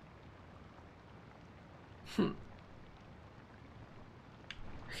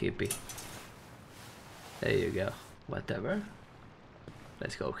 Hippie. There you go. Whatever.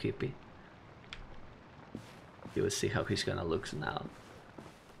 Let's go, hippie. You will see how he's gonna look now.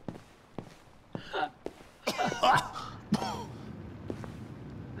 Are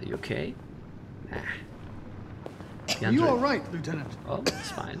you okay? Nah. Are you all right, Lieutenant? Oh, it's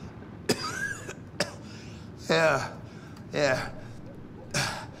fine. Yeah.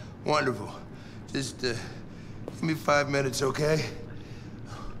 Wonderful. Just give me 5 minutes, okay?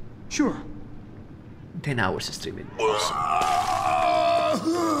 Sure. 10 hours of streaming.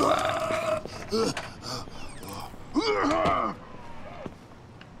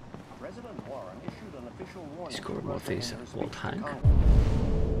 President Warren issued an official warning. Score more things won't hang.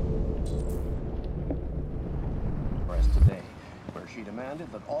 Press today, where she demanded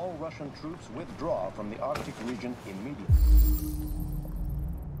that all Russian troops withdraw from the Arctic region immediately.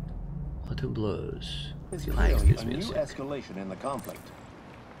 Autumn blows. It's He likes clearly this a new music. escalation in the conflict.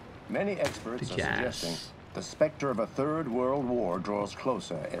 Many experts are Yes. suggesting the specter of a third world war draws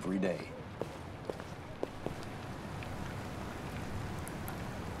closer every day.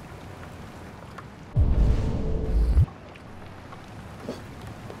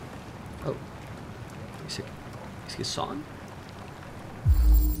 Oh, is his son?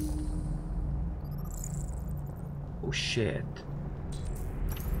 Oh shit!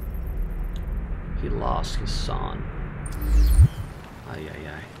 He lost his son. Ay ay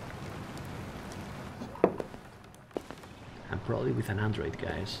ay. I'm probably with an android,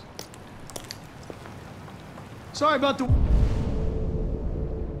 guys. Sorry about the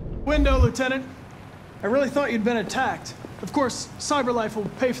window, Lieutenant. I really thought you'd been attacked. Of course, CyberLife will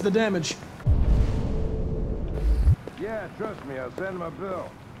pay for the damage. Yeah, trust me, I'll send him a bill.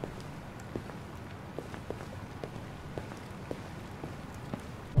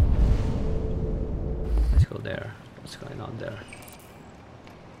 Let's go there. What's going on there?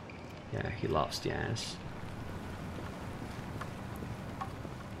 Yeah, he lost, yes.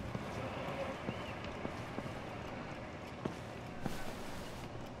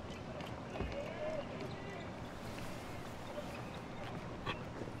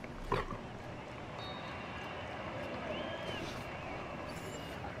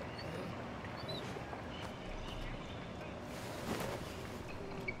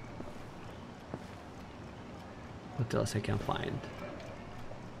 What else I can find?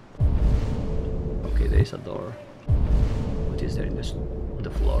 Okay, there is a door. What is there in this on the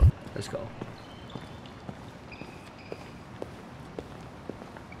floor? Let's go.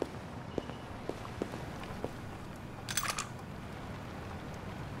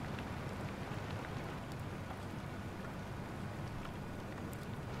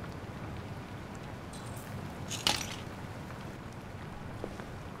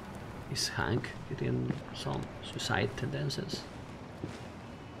 Is Hank getting some suicide tendencies?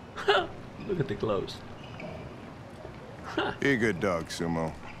 Look at the clothes. Be a good dog,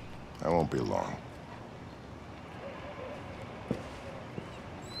 Sumo. I won't be long.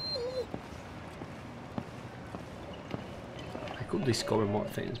 I could discover more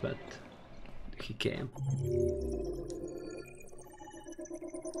things, but he came.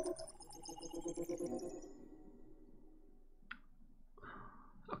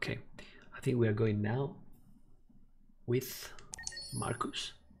 Okay, I think we are going now with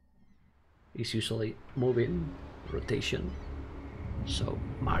Marcus. He's usually moving, rotation. So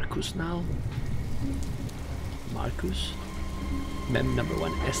Marcus now. Marcus. Mem number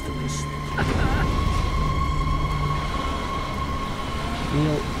 1 estimate.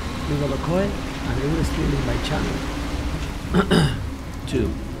 Neil Okoye, and I will streaming my channel. 2.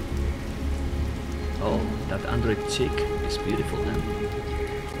 Oh, that android chick is beautiful, man.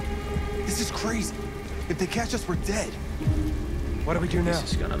 This is crazy. If they catch us, we're dead. What do we do now?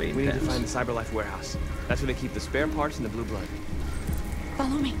 This is gonna be We need to intense. find the CyberLife warehouse. That's where they keep the spare parts and the blue blood.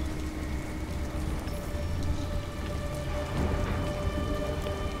 Follow me.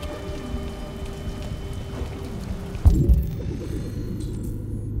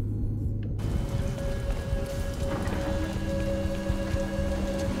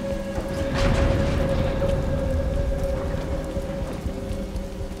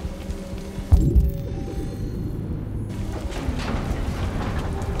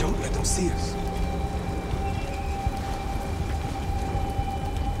 Don't let them see us.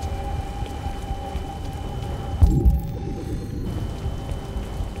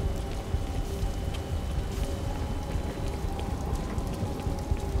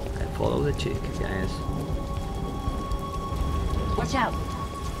 And follow the chick, guys. Watch out.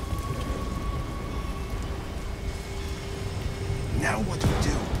 Now what do we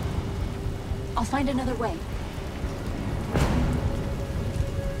do? I'll find another way.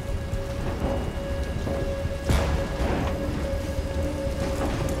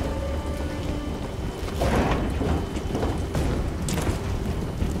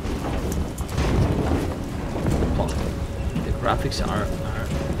 Oh, the graphics are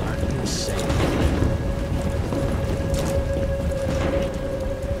insane.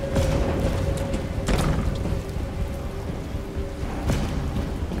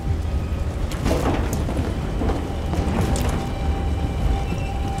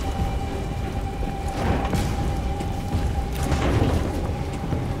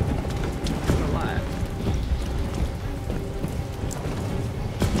 Alive.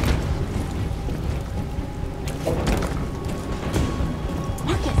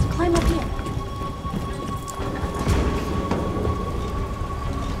 Marcus, climb up here.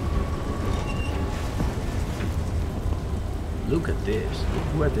 Look at this. Look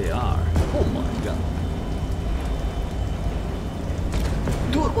where they are. Oh my god.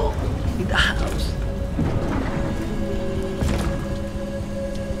 Turbo in the house.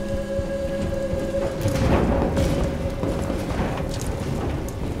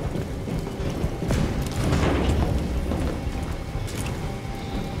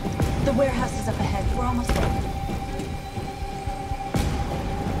 The warehouse is up ahead. We're almost there.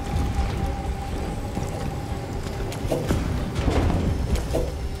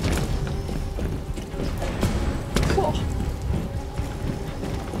 Whoa.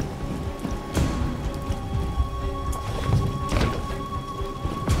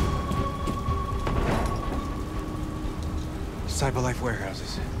 CyberLife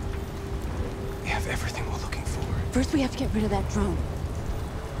warehouses. They have everything we're looking for. First, we have to get rid of that drone.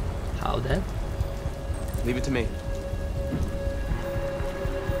 How then? Leave it to me.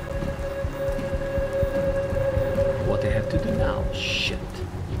 What they have to do now? Shit.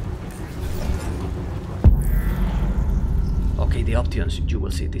 Okay, the options, you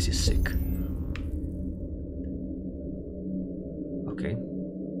will see, this is sick. Okay.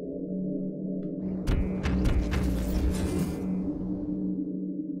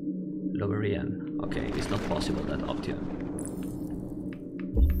 Loverian. Okay, it's not possible, that option.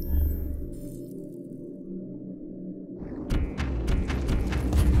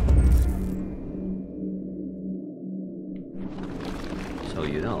 So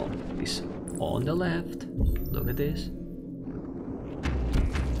you know, it's on the left. Look at this.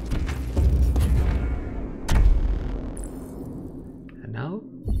 And now,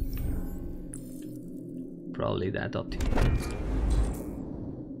 probably that option.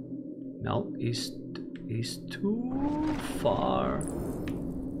 No, is too far.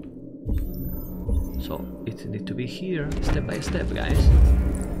 So it needs to be here, step by step, guys.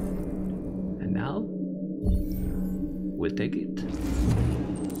 And now we'll take it.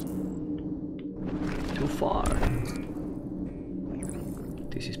 Too far.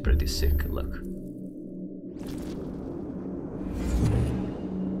 This is pretty sick, look.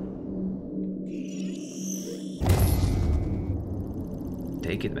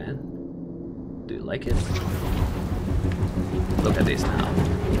 Take it, man. Do you like it? Look at this now.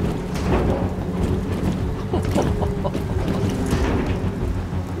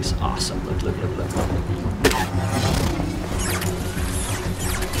 It's awesome. Look, look, look, look.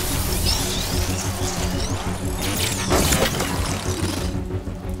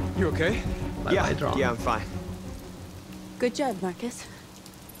 You okay? Bye-bye, drone. Yeah, I'm fine. Good job, Marcus.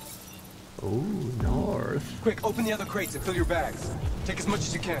 Oh, north. Quick, open the other crates and fill your bags. Take as much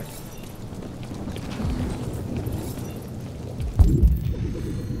as you can.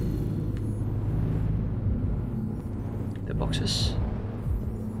 The boxes.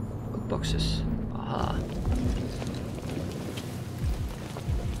 What boxes? Aha.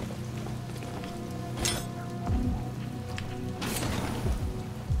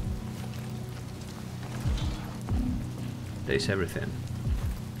 There's everything.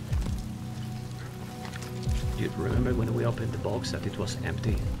 Do you remember when we opened the box that it was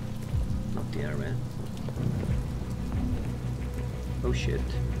empty? Not the area. Oh shit.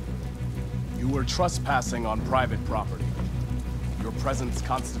 You were trespassing on private property. Your presence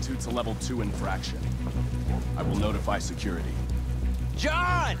constitutes a level 2 infraction. I will notify security.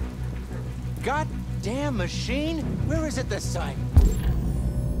 John! Goddamn machine! Where is it this time?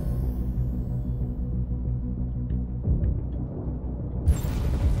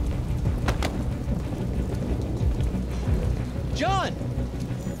 John!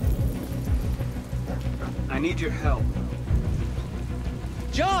 I need your help.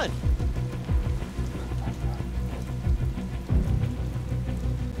 John!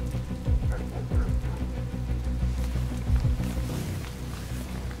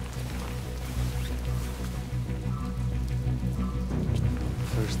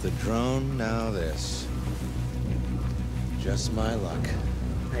 First the drone, now this. Just my luck.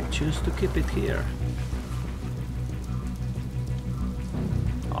 I choose to keep it here.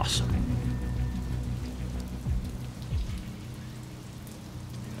 Awesome.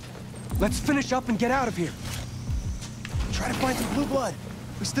 Let's finish up and get out of here. Try to find some blue blood.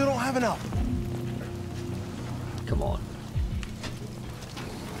 We still don't have enough. Come on.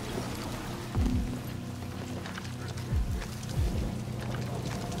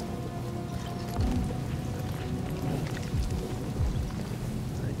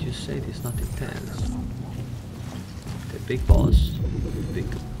 I just said it's not intense. The big boss. Big.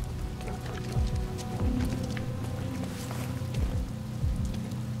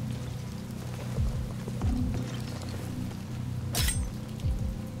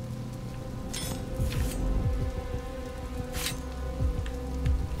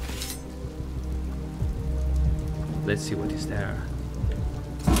 Let's see what is there.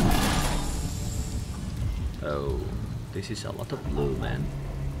 Oh, this is a lot of blue, man.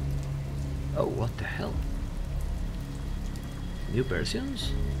 Oh, what the hell? New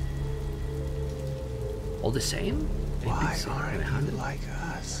versions? All the same? Why aren't you like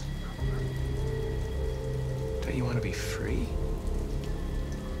us? Don't you want to be free?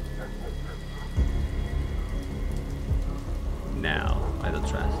 No, I don't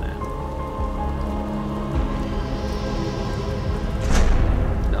trust them.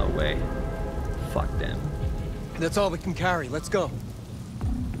 No way. Fuck them. That's all we can carry. Let's go.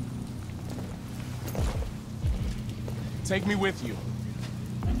 Take me with you.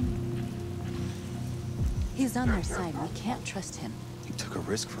 He's on their side. We can't trust him. He took a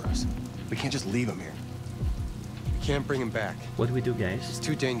risk for us. We can't just leave him here. We can't bring him back. What do we do, guys? It's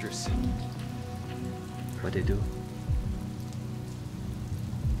too dangerous. What they do?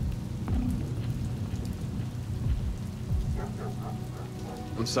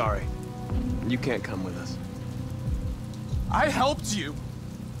 I'm sorry. You can't come with us. I helped you.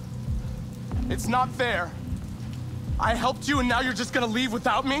 It's not fair. I helped you and now you're just gonna leave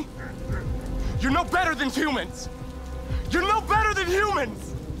without me? You're no better than humans! You're no better than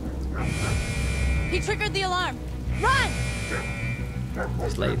humans! He triggered the alarm. Run!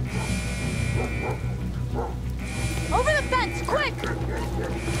 It's late. Over the fence, quick!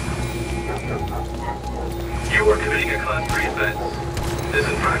 You are committing a Class 3 offense. This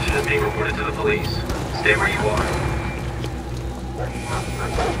infraction is being reported to the police. Stay where you are.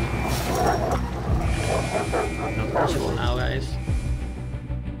 Not possible now, guys.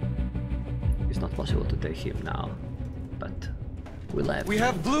 It's not possible to take him now, but we left. We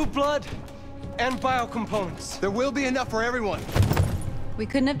have blue blood and biocomponents. There will be enough for everyone. We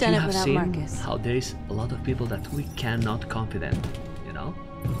couldn't have done it without Marcus. How there is a lot of people that we cannot confident, you know?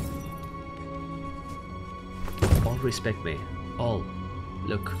 All respect me. All.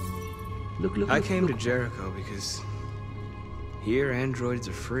 Look. Look. I came to Jericho because here androids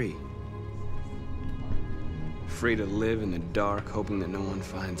are free. Free to live in the dark, hoping that no one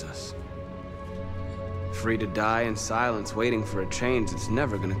finds us. Free to die in silence, waiting for a change that's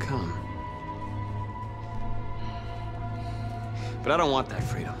never gonna come. But I don't want that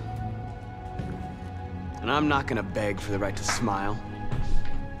freedom. And I'm not gonna beg for the right to smile,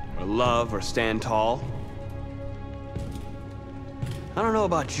 or love, or stand tall. I don't know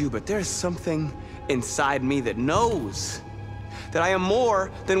about you, but there's something inside me that knows that I am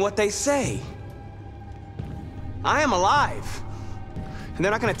more than what they say. I am alive, and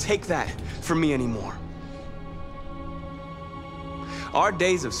they're not gonna take that from me anymore. Our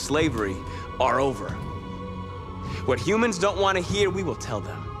days of slavery are over. What humans don't want to hear, we will tell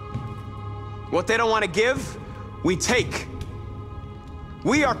them. What they don't want to give, we take.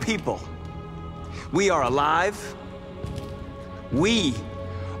 We are people. We are alive. We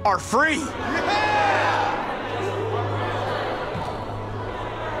are free.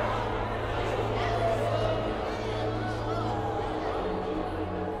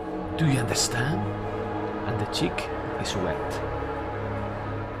 Do you understand? And the chick is wet.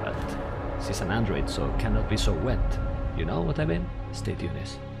 But she's an android, so cannot be so wet. You know what I mean? Stay tuned.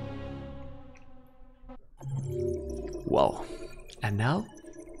 Wow. And now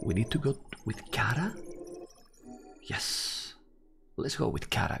we need to go with Kara? Yes. Let's go with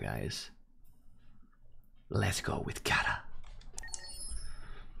Kara, guys. Let's go with Kara.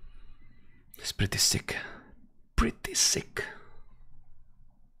 It's pretty sick. Pretty sick.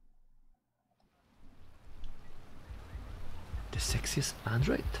 The sexiest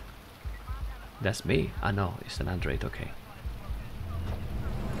android? That's me. I know, it's an android, okay.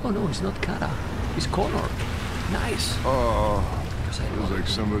 Oh no, it's not Kara. It's Connor. Nice. Oh, feels like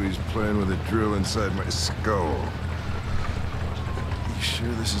somebody's playing with a drill inside my skull. You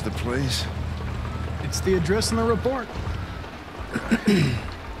sure this is the place? It's the address in the report.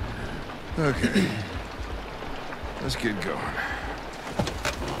 Okay. Let's get going.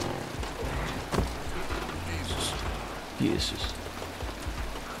 Jesus.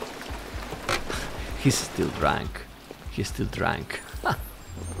 He's still drunk. He's still drunk.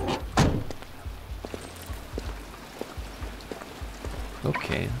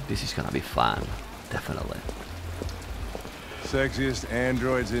 Okay, this is gonna be fun. Definitely. Sexiest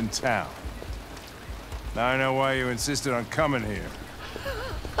androids in town. Now I know why you insisted on coming here.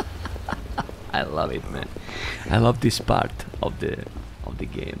 I love it, man. I love this part of the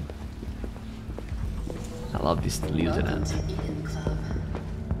game. I love this lieutenant.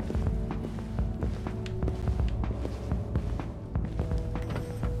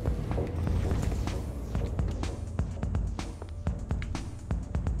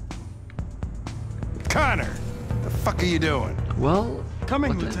 Connor, the fuck are you doing? Well,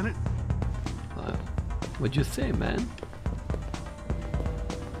 coming, Lieutenant. What'd you say, man?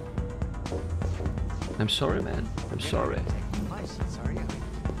 I'm sorry, man. I'm sorry. License, are you?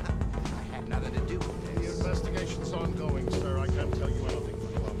 I had nothing to do with this. The investigation's ongoing, sir. I can't tell you anything for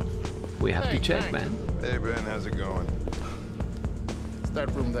the moment. We have to check, man. Hey, Ben, how's it going? It's that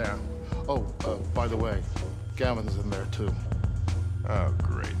room there. Oh, by the way, Gavin's in there, too. Oh,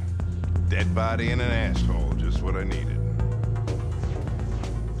 great. Dead body and an asshole, just what I needed.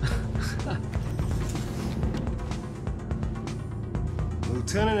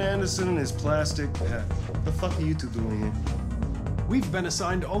 Lieutenant Anderson and his plastic hat. What the fuck are you two doing here? We've been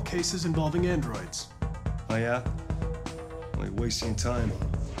assigned all cases involving androids. Oh yeah? Like wasting time.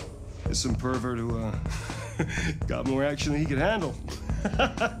 There's some pervert who got more action than he could handle.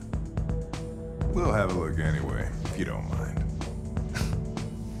 We'll have a look anyway, if you don't mind.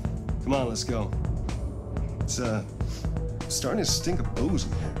 Come on, let's go. It's starting to stink of booze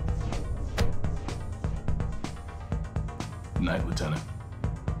in here. Good night, Lieutenant.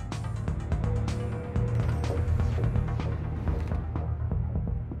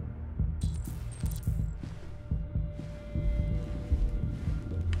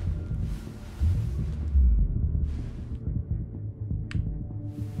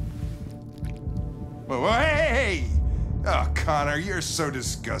 Whoa, hey! Oh, Connor, you're so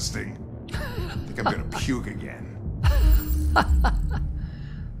disgusting. I think I'm gonna puke again.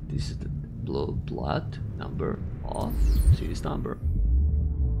 This is the blood number of series number.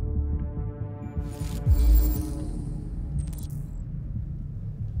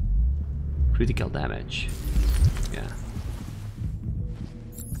 Critical damage. Yeah.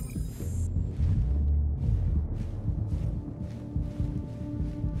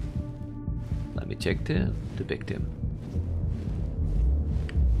 Let me check the victim.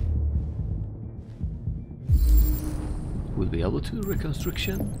 We'll be able to do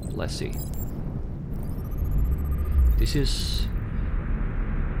reconstruction. Let's see. This is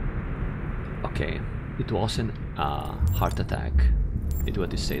okay. It wasn't a heart attack. It's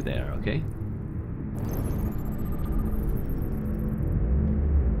what you say there, okay?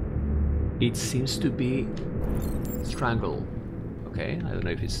 It seems to be strangled. Okay, I don't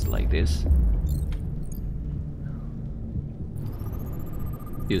know if it's like this.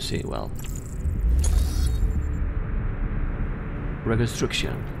 You see, well.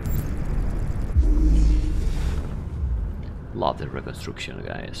 Reconstruction. Love the reconstruction,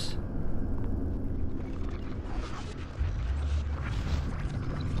 guys.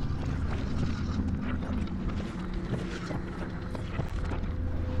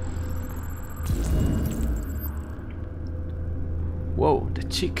 Whoa, the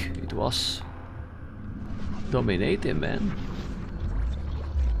chick, it was dominating, man.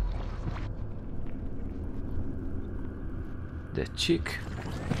 The chick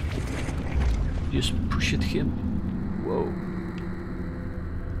just pushed him. Whoa.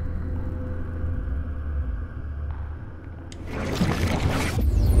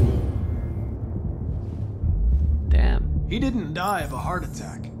 Damn. He didn't die of a heart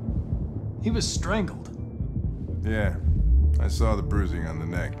attack. He was strangled. Yeah, I saw the bruising on the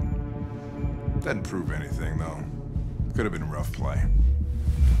neck. Doesn't prove anything, though. Could have been rough play.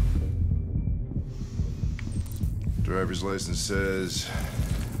 Driver's license says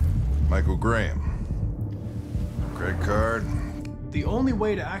Michael Graham. Credit card. The only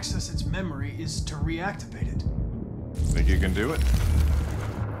way to access its memory is to reactivate it. Think you can do it?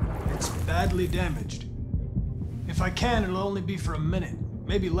 It's badly damaged. If I can, it'll only be for a minute,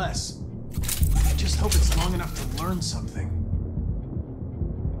 maybe less. I just hope it's long enough to learn something.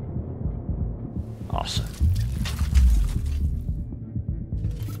 Awesome.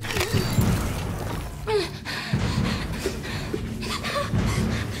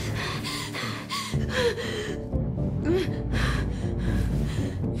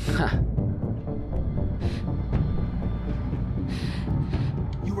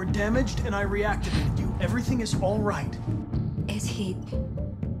 You were damaged and I reactivated you. Everything is all right. Is he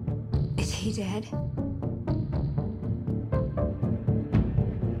dead?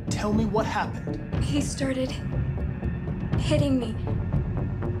 Tell me what happened. He started hitting me.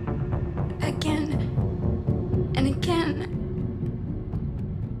 Again and again.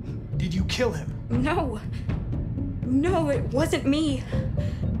 Did you kill him? No. No, it wasn't me.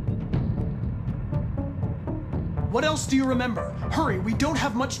 What else do you remember? Hurry, we don't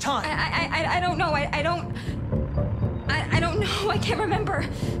have much time. I don't know. I don't know. I can't remember.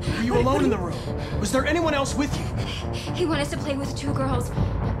 Were you alone in the room? Was there anyone else with you? He wanted us to play with 2 girls.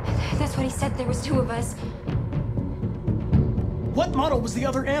 That's what he said. There was 2 of us. What model was the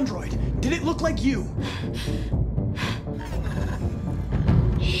other android? Did it look like you?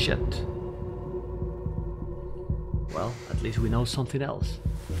 Shit. Well, at least we know something else.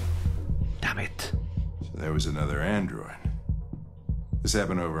 Damn it. So there was another android. This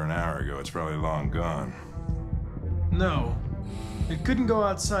happened over an hour ago. It's probably long gone. No. It couldn't go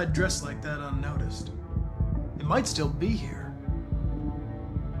outside dressed like that unnoticed. It might still be here.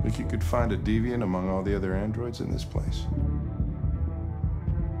 Think you could find a deviant among all the other androids in this place?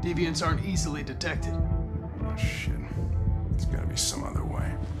 Deviants aren't easily detected. Oh, shit. There's gotta be some other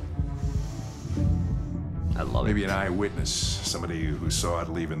way. I love Maybe an eyewitness, somebody who saw it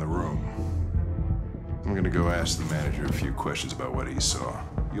leaving the room. I'm gonna go ask the manager a few questions about what he saw.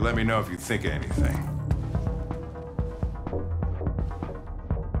 You let me know if you think of anything.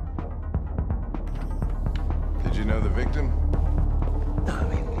 Did you know the victim? No, I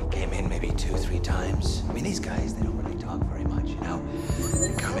mean, he came in maybe 2-3 times. I mean, these guys, they don't really talk very much, you know?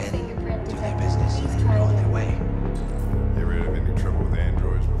 They come in, do their business, and then go on their way. You ever had any trouble with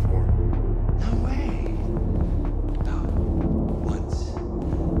androids before? No way. No. Once.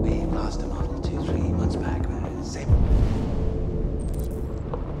 We lost a model 2-3 months back. Same.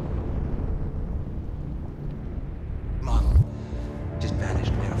 Model. Just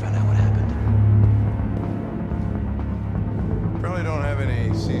vanished. Never found out what happened. Probably don't have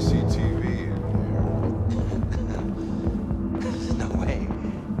any CCTV in No way.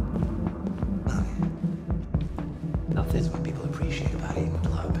 Nothing. That's what people appreciate about Eden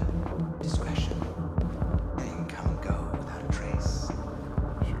Club. Discretion. They can come and go without a trace.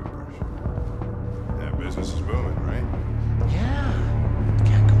 Sure. That business is booming, right? Yeah.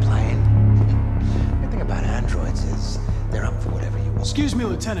 Can't complain. The thing about androids is they're up for whatever you want. Excuse me,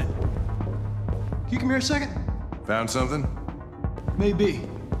 Lieutenant. Can you come here a second? Found something? Maybe.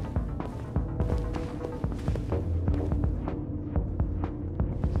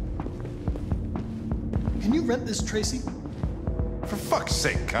 Can you rent this, Tracy? For fuck's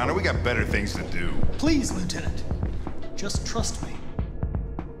sake, Connor, we got better things to do. Please, Lieutenant. Just trust me.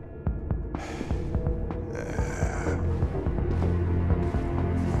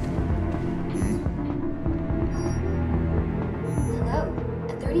 Hello.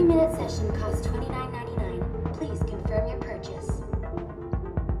 A 30-minute session costs $29.99. Please confirm your purchase.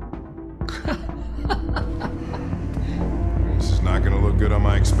 This is not gonna look good on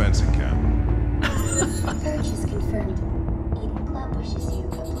my expense account. Purchase confirmed. Eden Club wishes you a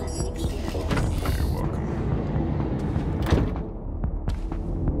pleasant experience. You're welcome.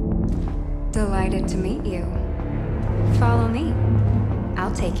 delighted to meet you. Follow me.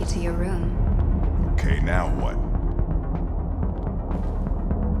 I'll take you to your room. Okay, now what?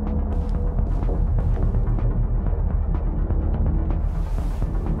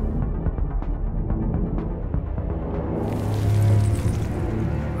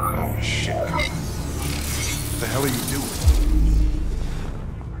 Oh, shit. What the hell are you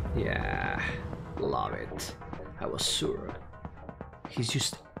doing? Yeah, love it. I was sure. He's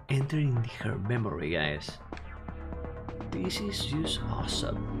just entering her memory, guys. This is just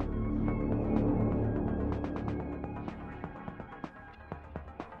awesome.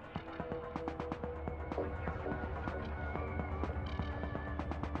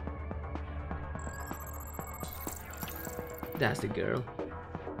 That's the girl.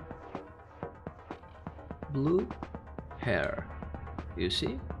 Blue hair. You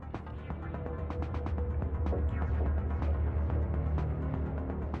see?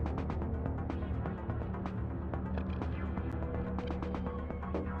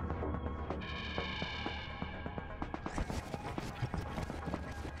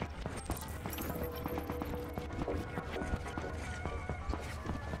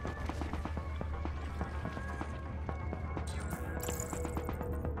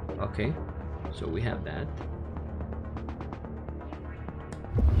 Okay, so we have that.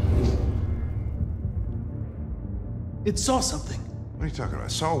 It saw something. What are you talking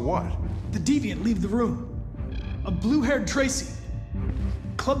about? Saw what? The deviant leave the room. A blue-haired Tracy.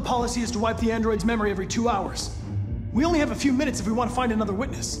 Club policy is to wipe the android's memory every 2 hours. We only have a few minutes if we want to find another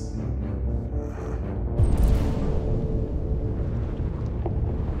witness.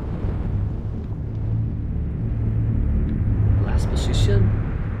 Last position?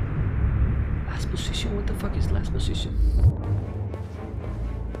 Last position? What the fuck is last position?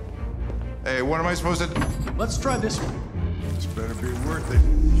 Hey, what am I supposed to... Let's try this one. This better be worth it.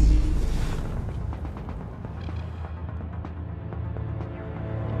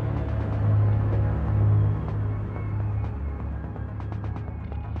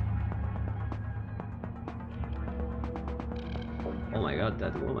 Oh my god,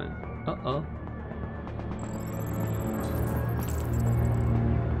 that woman. Uh-oh.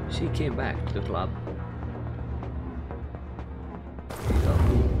 She came back to the club. There you go.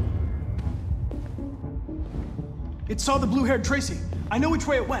 It saw the blue-haired Tracy. I know which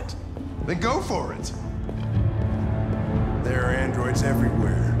way it went. Then go for it. There are androids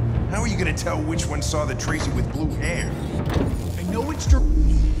everywhere. How are you gonna tell which one saw the Tracy with blue hair? I know which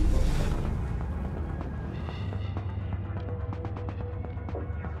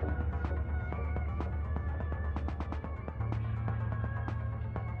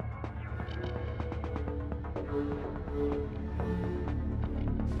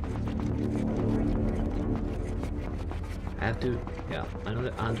I have to... yeah,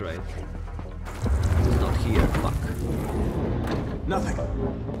 another android. It's not here, fuck. Nothing.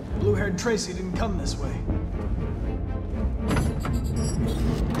 Blue-haired Tracy didn't come this way.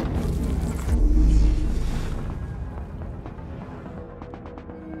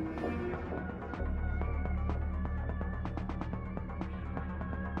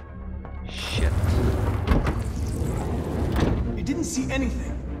 Shit. You didn't see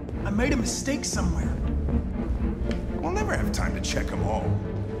anything. I made a mistake somewhere. We'll never have time to check them all.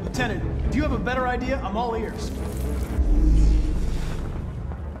 Lieutenant, if you have a better idea, I'm all ears.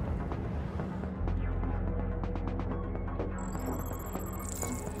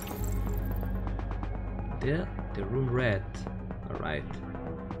 The room red. Alright.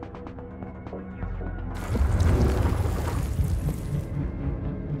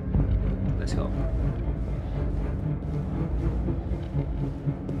 Let's go.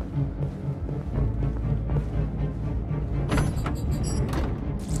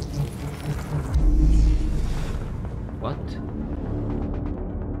 What?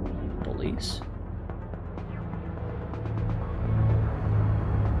 Police?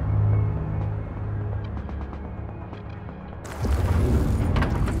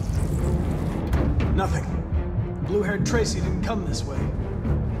 Nothing. Blue-haired Tracy didn't come this way.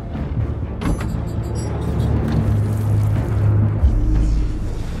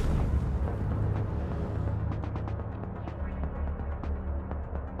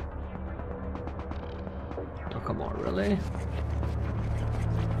 Oh, come on, really?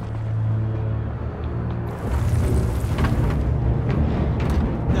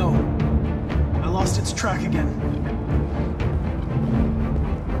 No. I lost its track again.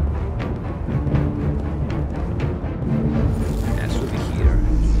 Has to be here.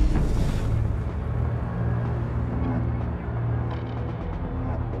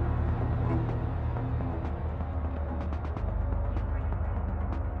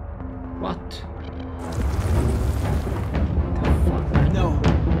 What?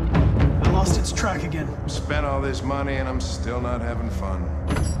 track again. Spent all this money and I'm still not having fun.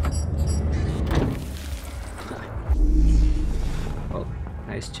 Oh,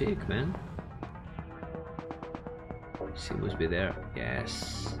 nice chick, man. She must be there.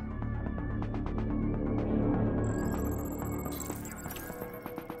 Yes.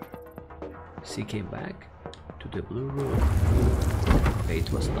 She came back to the blue room. Okay,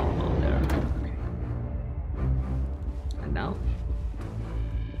 it was normal there. Okay. And now?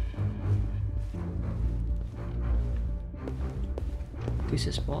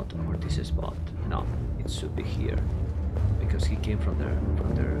 This spot or this spot? No, it should be here. Because he came from the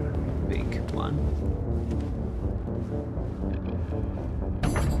big one.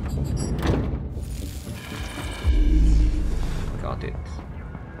 Got it.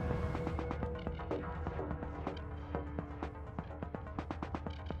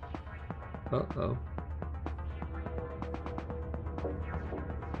 Uh-oh.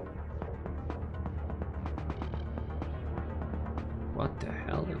 What the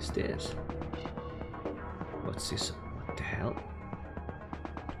hell is this? What's this? What the hell?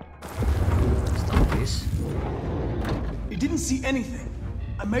 Stop this. You didn't see anything.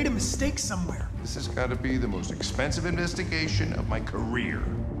 I made a mistake somewhere. This has got to be the most expensive investigation of my career.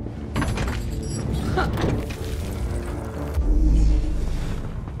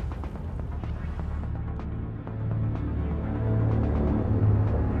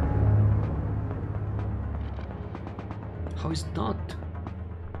 How is not?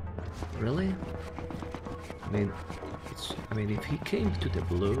 Really? I mean, if he came to the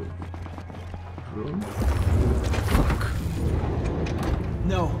blue room, fuck.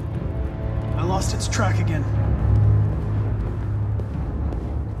 No, I lost its track again.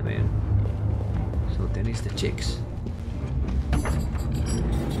 I mean, so then it's the chicks.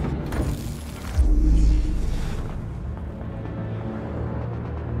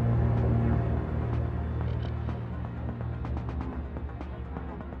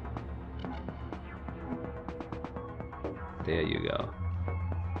 There you go.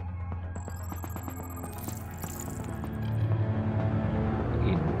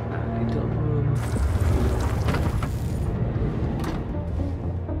 In a little room.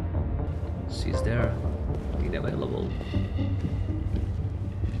 She's there. Unavailable.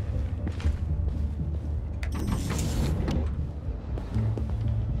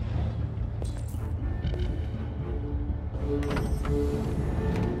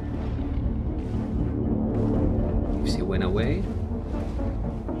 Went away.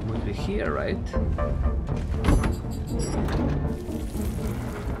 It must be here, right?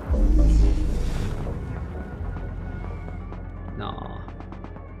 No.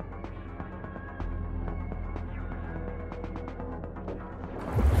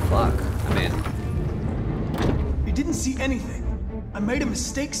 Fuck. I mean, you didn't see anything. I made a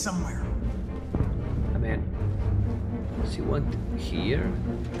mistake somewhere. I mean, she went here.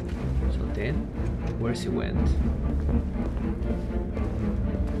 So then, where she went?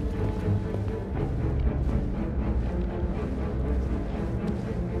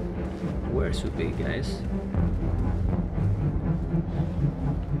 Where should be, guys?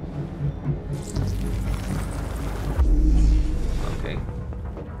 Okay.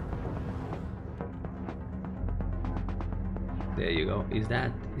 There you go. Is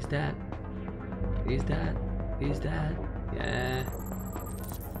that? Yeah.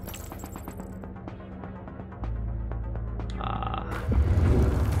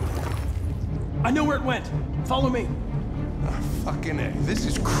 I know where it went. Follow me. Oh, fucking A. This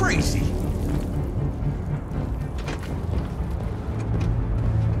is crazy.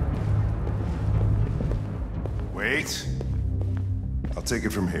 Wait. I'll take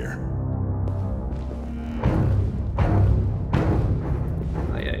it from here.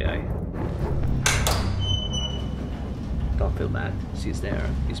 Aye. Don't feel bad. She's there.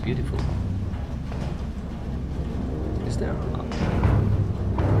 It's beautiful. Is there or not?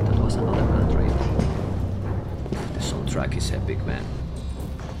 That was another man, right? The soundtrack is epic, man.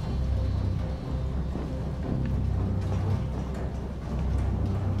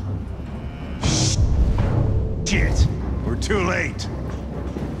 Shit! We're too late.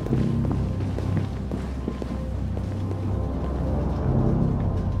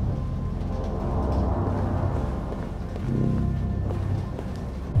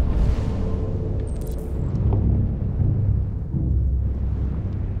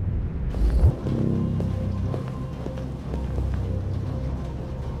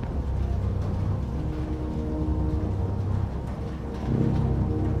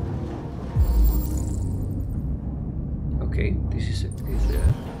 Okay, this is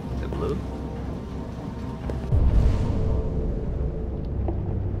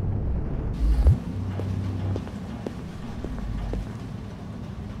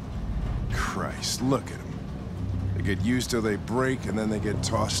Just look at them. They get used till they break, and then they get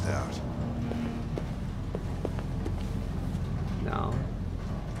tossed out. No.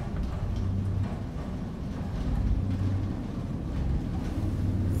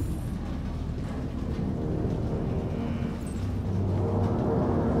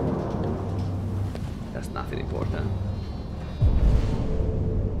 That's nothing important.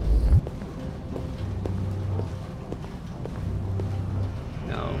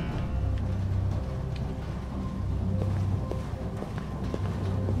 No.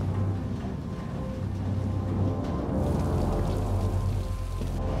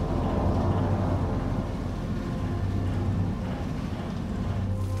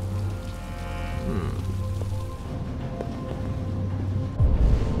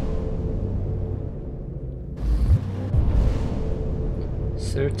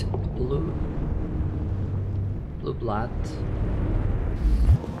 Search blue blood.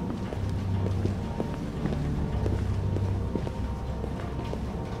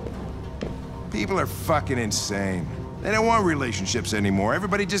 People are fucking insane. They don't want relationships anymore.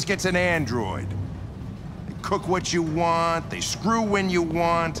 Everybody just gets an android. They cook what you want, they screw when you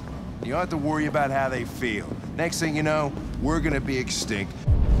want. You don't have to worry about how they feel. Next thing you know, we're gonna be extinct.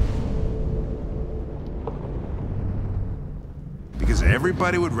 Because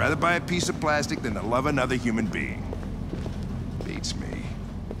everybody would rather buy a piece of plastic than to love another human being. Beats me.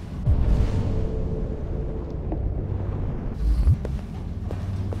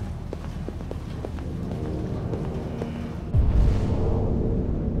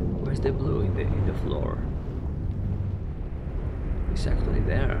 Where's the blue in the floor? It's actually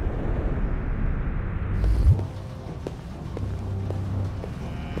there.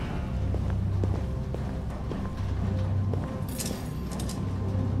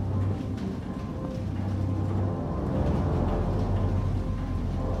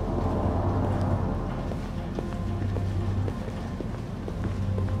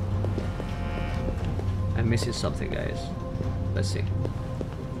 I'm missing something, guys. Let's see.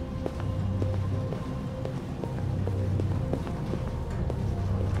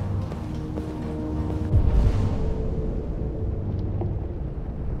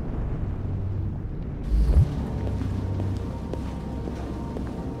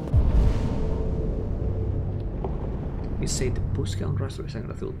 It said busca un rastro de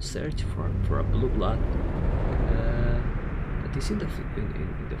sangre azul. Search for a blue blood. That is in the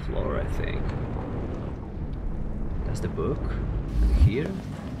floor, I think. That's the book. And here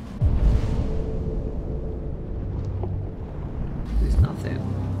there's nothing.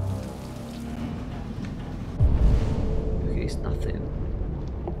 Okay, it's nothing.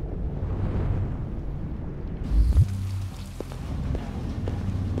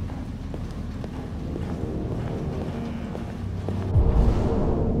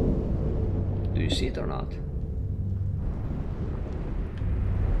 Do you see it or not?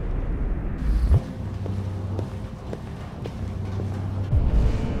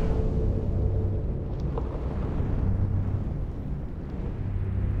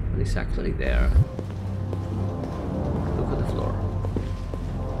 It's actually there. Look at the floor.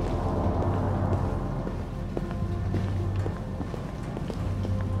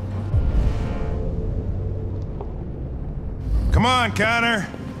 Come on, Connor.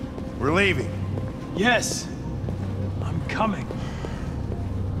 We're leaving. Yes. I'm coming.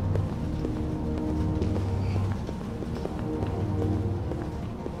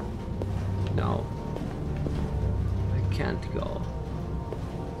 No. I can't go.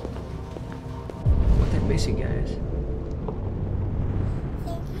 What I'm missing, guys?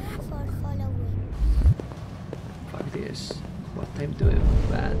 Thank you for following. Fuck this. What I'm doing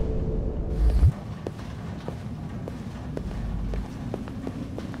bad.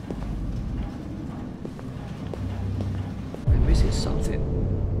 I'm missing something.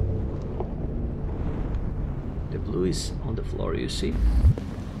 The blue is on the floor, you see?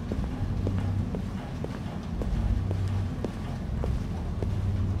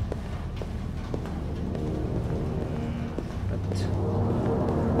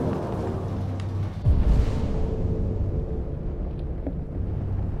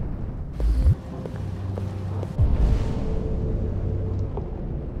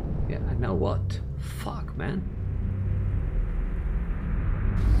 Now what? Fuck, man.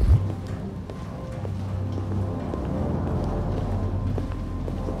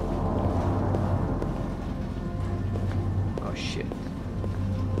 Oh shit.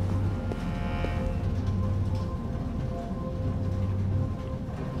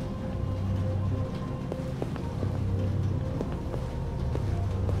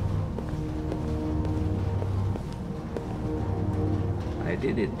 I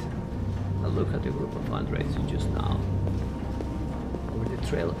did it. A look at the group of fundraisers just now. Where the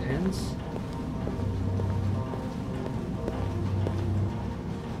trail ends.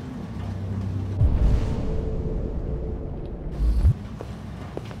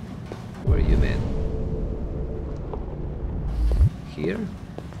 Where you been? Here?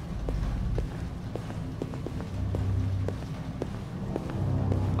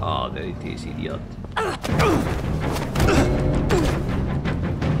 Oh, there it is, idiot.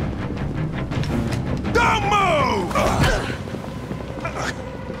 Don't move!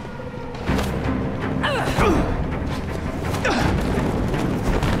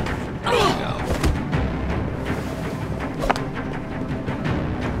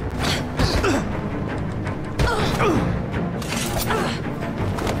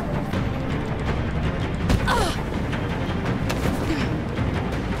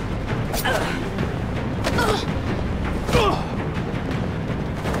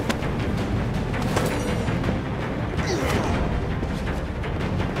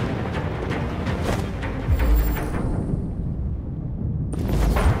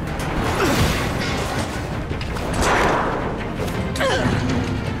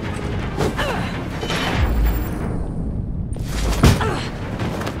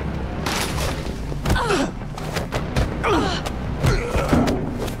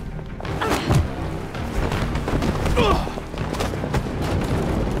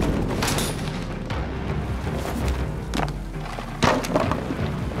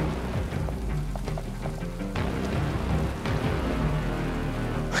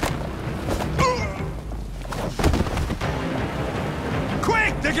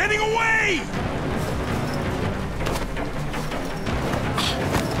 They're getting away!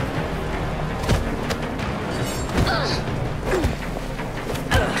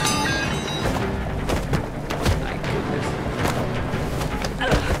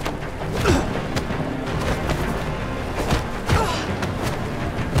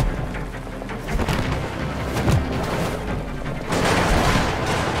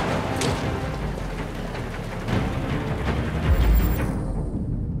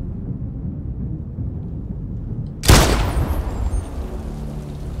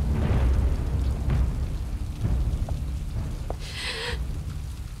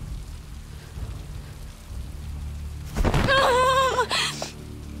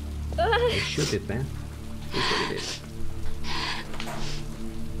 Shoot it, man. That's what it is.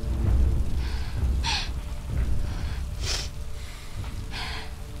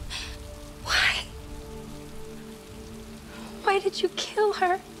 Why? Why did you kill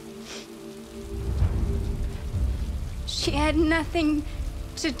her? She had nothing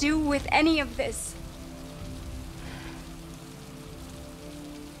to do with any of this.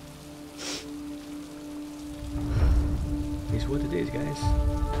 It's what it is, guys.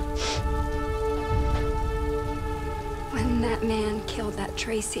 When that man killed that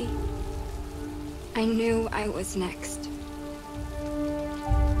Tracy, I knew I was next.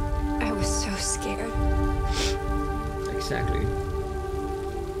 I was so scared. Exactly.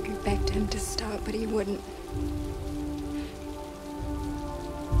 I begged him to stop, but he wouldn't.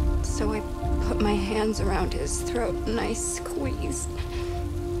 So I put my hands around his throat and I squeezed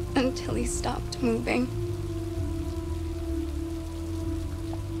until he stopped moving.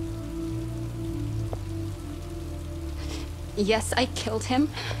 Yes, I killed him.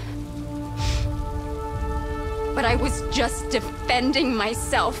 But I was just defending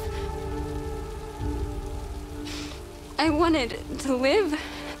myself. I wanted to live.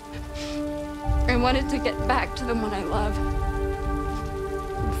 I wanted to get back to the one I love.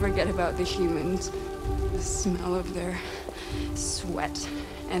 Forget about the humans. The smell of their sweat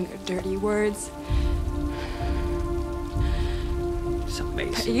and their dirty words. It's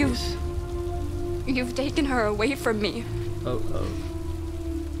amazing. But you've taken her away from me. Oh.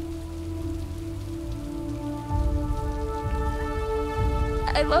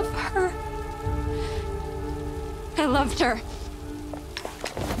 I love her. I loved her.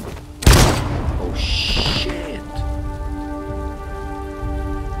 Oh, shit.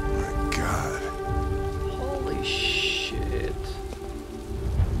 My God. Holy shit.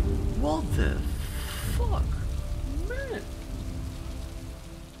 What the fuck? Man.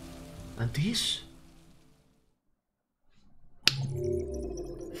 And this?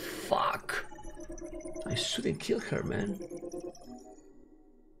 Fuck. I shouldn't kill her, man.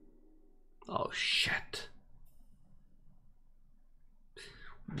 Oh shit.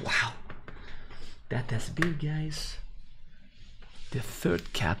 Wow. That has been, guys, the third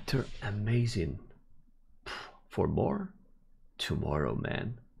chapter. Amazing. For more tomorrow,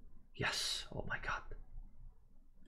 man. Yes. Oh my God.